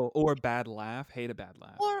 Imagine Oh, or a bad laugh. Hate a bad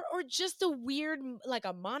laugh. or just a weird like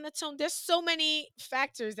a monotone. There's so many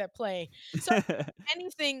factors at play. So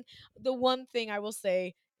anything, the one thing I will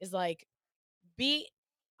say is like be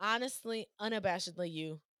honestly, unabashedly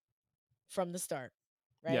you from the start,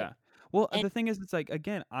 right? Yeah. Well, And the thing is, it's like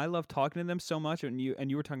again, I love talking to them so much, and you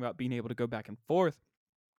were talking about being able to go back and forth.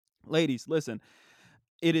 Ladies, listen,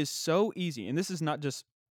 it is so easy, and this is not just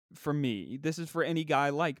for me. This is for any guy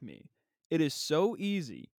like me. It is so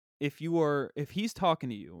easy if he's talking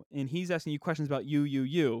to you and he's asking you questions about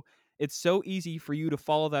you. It's so easy for you to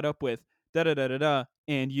follow that up with da da da da da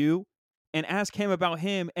and you. and ask him about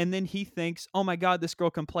him, and then he thinks, "Oh my god, this girl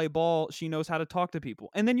can play ball. She knows how to talk to people."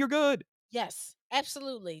 And then you're good. Yes,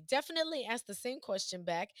 absolutely. Definitely ask the same question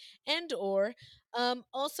back, and or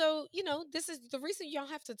also, this is the reason y'all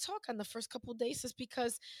have to talk on the first couple days is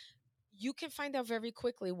because you can find out very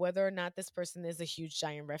quickly whether or not this person is a huge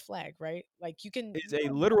giant red flag, right? Like you can Is a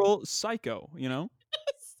literal psycho, you know?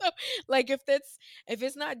 so like if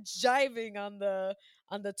it's not jiving on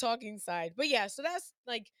the talking side. But yeah, so that's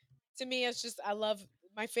like to me it's just I love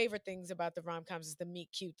my favorite things about the rom-coms is the meet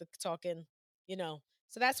cute, the talking, you know.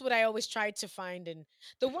 So that's what I always try to find. And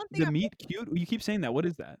the one thing The I meet cute? You keep saying that. What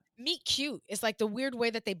is that? meet cute is like the weird way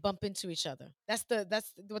that they bump into each other. That's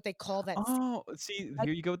what they call that scene. Oh, see, Like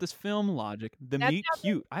here you go with this film logic. The that's meet how they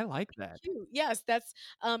cute. I like that. cute. Yes, that's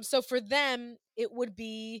so for them it would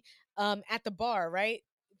be at the bar, right?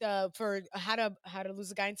 The for how to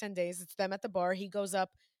lose a guy in 10 days. It's them at the bar. He goes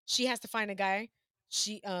up, she has to find a guy.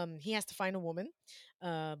 He has to find a woman.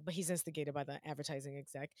 But he's instigated by the advertising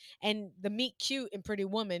exec. And the meet cute in Pretty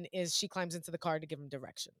Woman is she climbs into the car to give him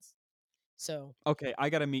directions. So Okay, I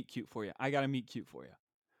got to meet cute for you. I got to meet cute for you.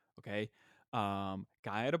 Okay.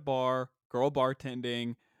 Guy at a bar, girl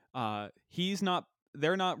bartending. He's not.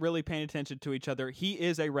 They're not really paying attention to each other. He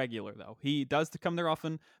is a regular though. He does to come there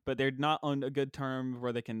often, but they're not on a good term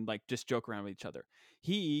where they can like just joke around with each other.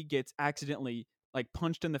 He gets accidentally like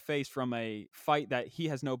punched in the face from a fight that he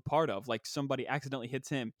has no part of. Like somebody accidentally hits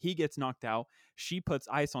him. He gets knocked out. She puts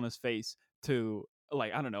ice on his face to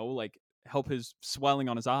like I don't know, like help his swelling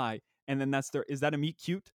on his eye. And then that's their. Is that a meet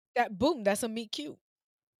cute? that boom, that's a meet cute.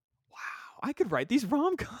 Wow, I could write these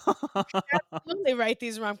rom-coms. Absolutely right,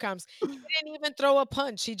 these rom-coms. He didn't even throw a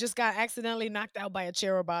punch. He just got accidentally knocked out by a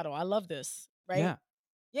chair or bottle. I love this, right? Yeah.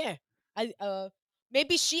 Yeah. I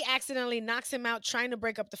maybe she accidentally knocks him out trying to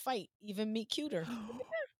break up the fight. Even meet cuter.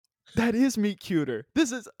 That is meet cuter.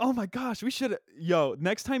 This is oh my gosh, we should yo,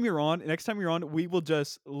 next time you're on, we will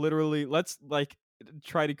just literally let's like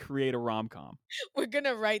try to create a rom-com. We're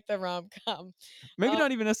gonna write the rom-com. Maybe Um,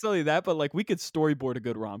 not even necessarily that, but like we could storyboard a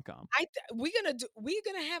good rom-com. we're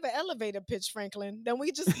gonna have an elevator pitch, Franklin. Then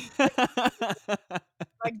we just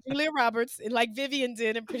like Julia Roberts and like Vivian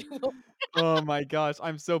did in Pretty Woman. Oh my gosh,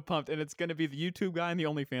 I'm so pumped and it's going to be the YouTube guy and the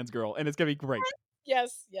OnlyFans girl and it's going to be great.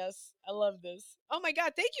 Yes, yes. I love this. Oh my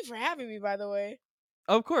god, thank you for having me, by the way.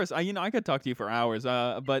 Of course, I could talk to you for hours.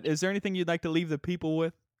 But is there anything you'd like to leave the people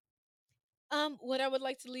with? What I would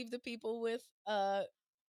like to leave the people with,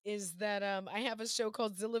 is that I have a show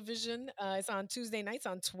called Zillavision. It's on Tuesday nights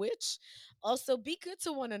on Twitch. Also, be good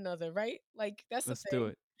to one another, right? Like that's the Let's do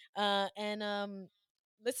thing. it. And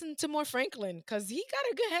listen to more Franklin because he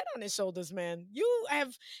got a good head on his shoulders, man. You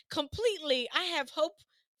have completely. I have hope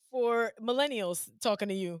for millennials talking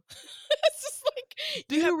to you. It's just like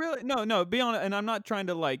Do you have. you really? No, no. Be honest, and I'm not trying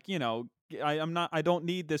to like I'm not. I don't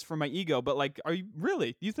need this for my ego, but like, are you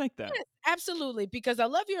really? You think that? Yes, absolutely, because I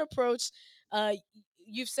love your approach.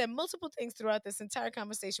 You've said multiple things throughout this entire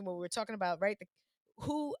conversation where we were talking about, right?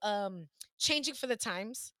 Who changing for the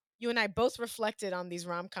times. You and I both reflected on these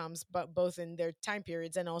rom-coms, but both in their time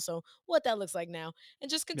periods and also what that looks like now.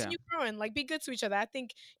 And just Yeah. continue growing, like be good to each other. I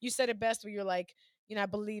think you said it best where you're like, I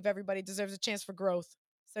believe everybody deserves a chance for growth.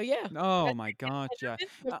 So yeah. Oh That's my it. gosh. Yeah.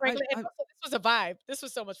 And I. Franklin, and I also this was a vibe. This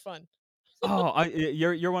was so much fun. oh,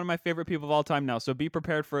 you're one of my favorite people of all time now. So be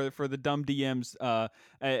prepared for the dumb DMs.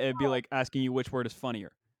 It'd be like asking you which word is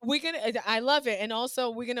funnier. We're gonna I love it. And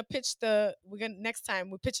also we're gonna next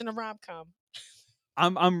time we're pitching a rom com.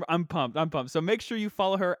 I'm pumped. I'm pumped. So make sure you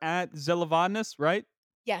follow her at Zelavadness, right?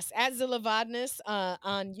 Yes, at Zilla Vodness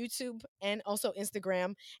on YouTube and also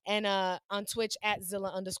Instagram and on Twitch at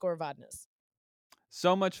Zilla_Vodness.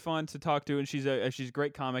 So much fun to talk to, and she's a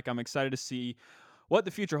great comic. I'm excited to see what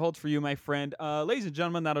the future holds for you, my friend. Ladies and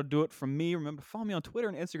gentlemen, that'll do it from me. Remember to follow me on Twitter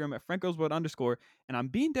and Instagram at @FrankRosewood_. And I'm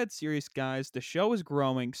being dead serious, guys. The show is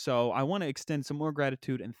growing, so I want to extend some more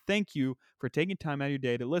gratitude and thank you for taking time out of your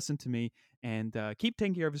day to listen to me and keep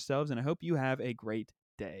taking care of yourselves. And I hope you have a great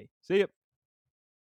day. See ya.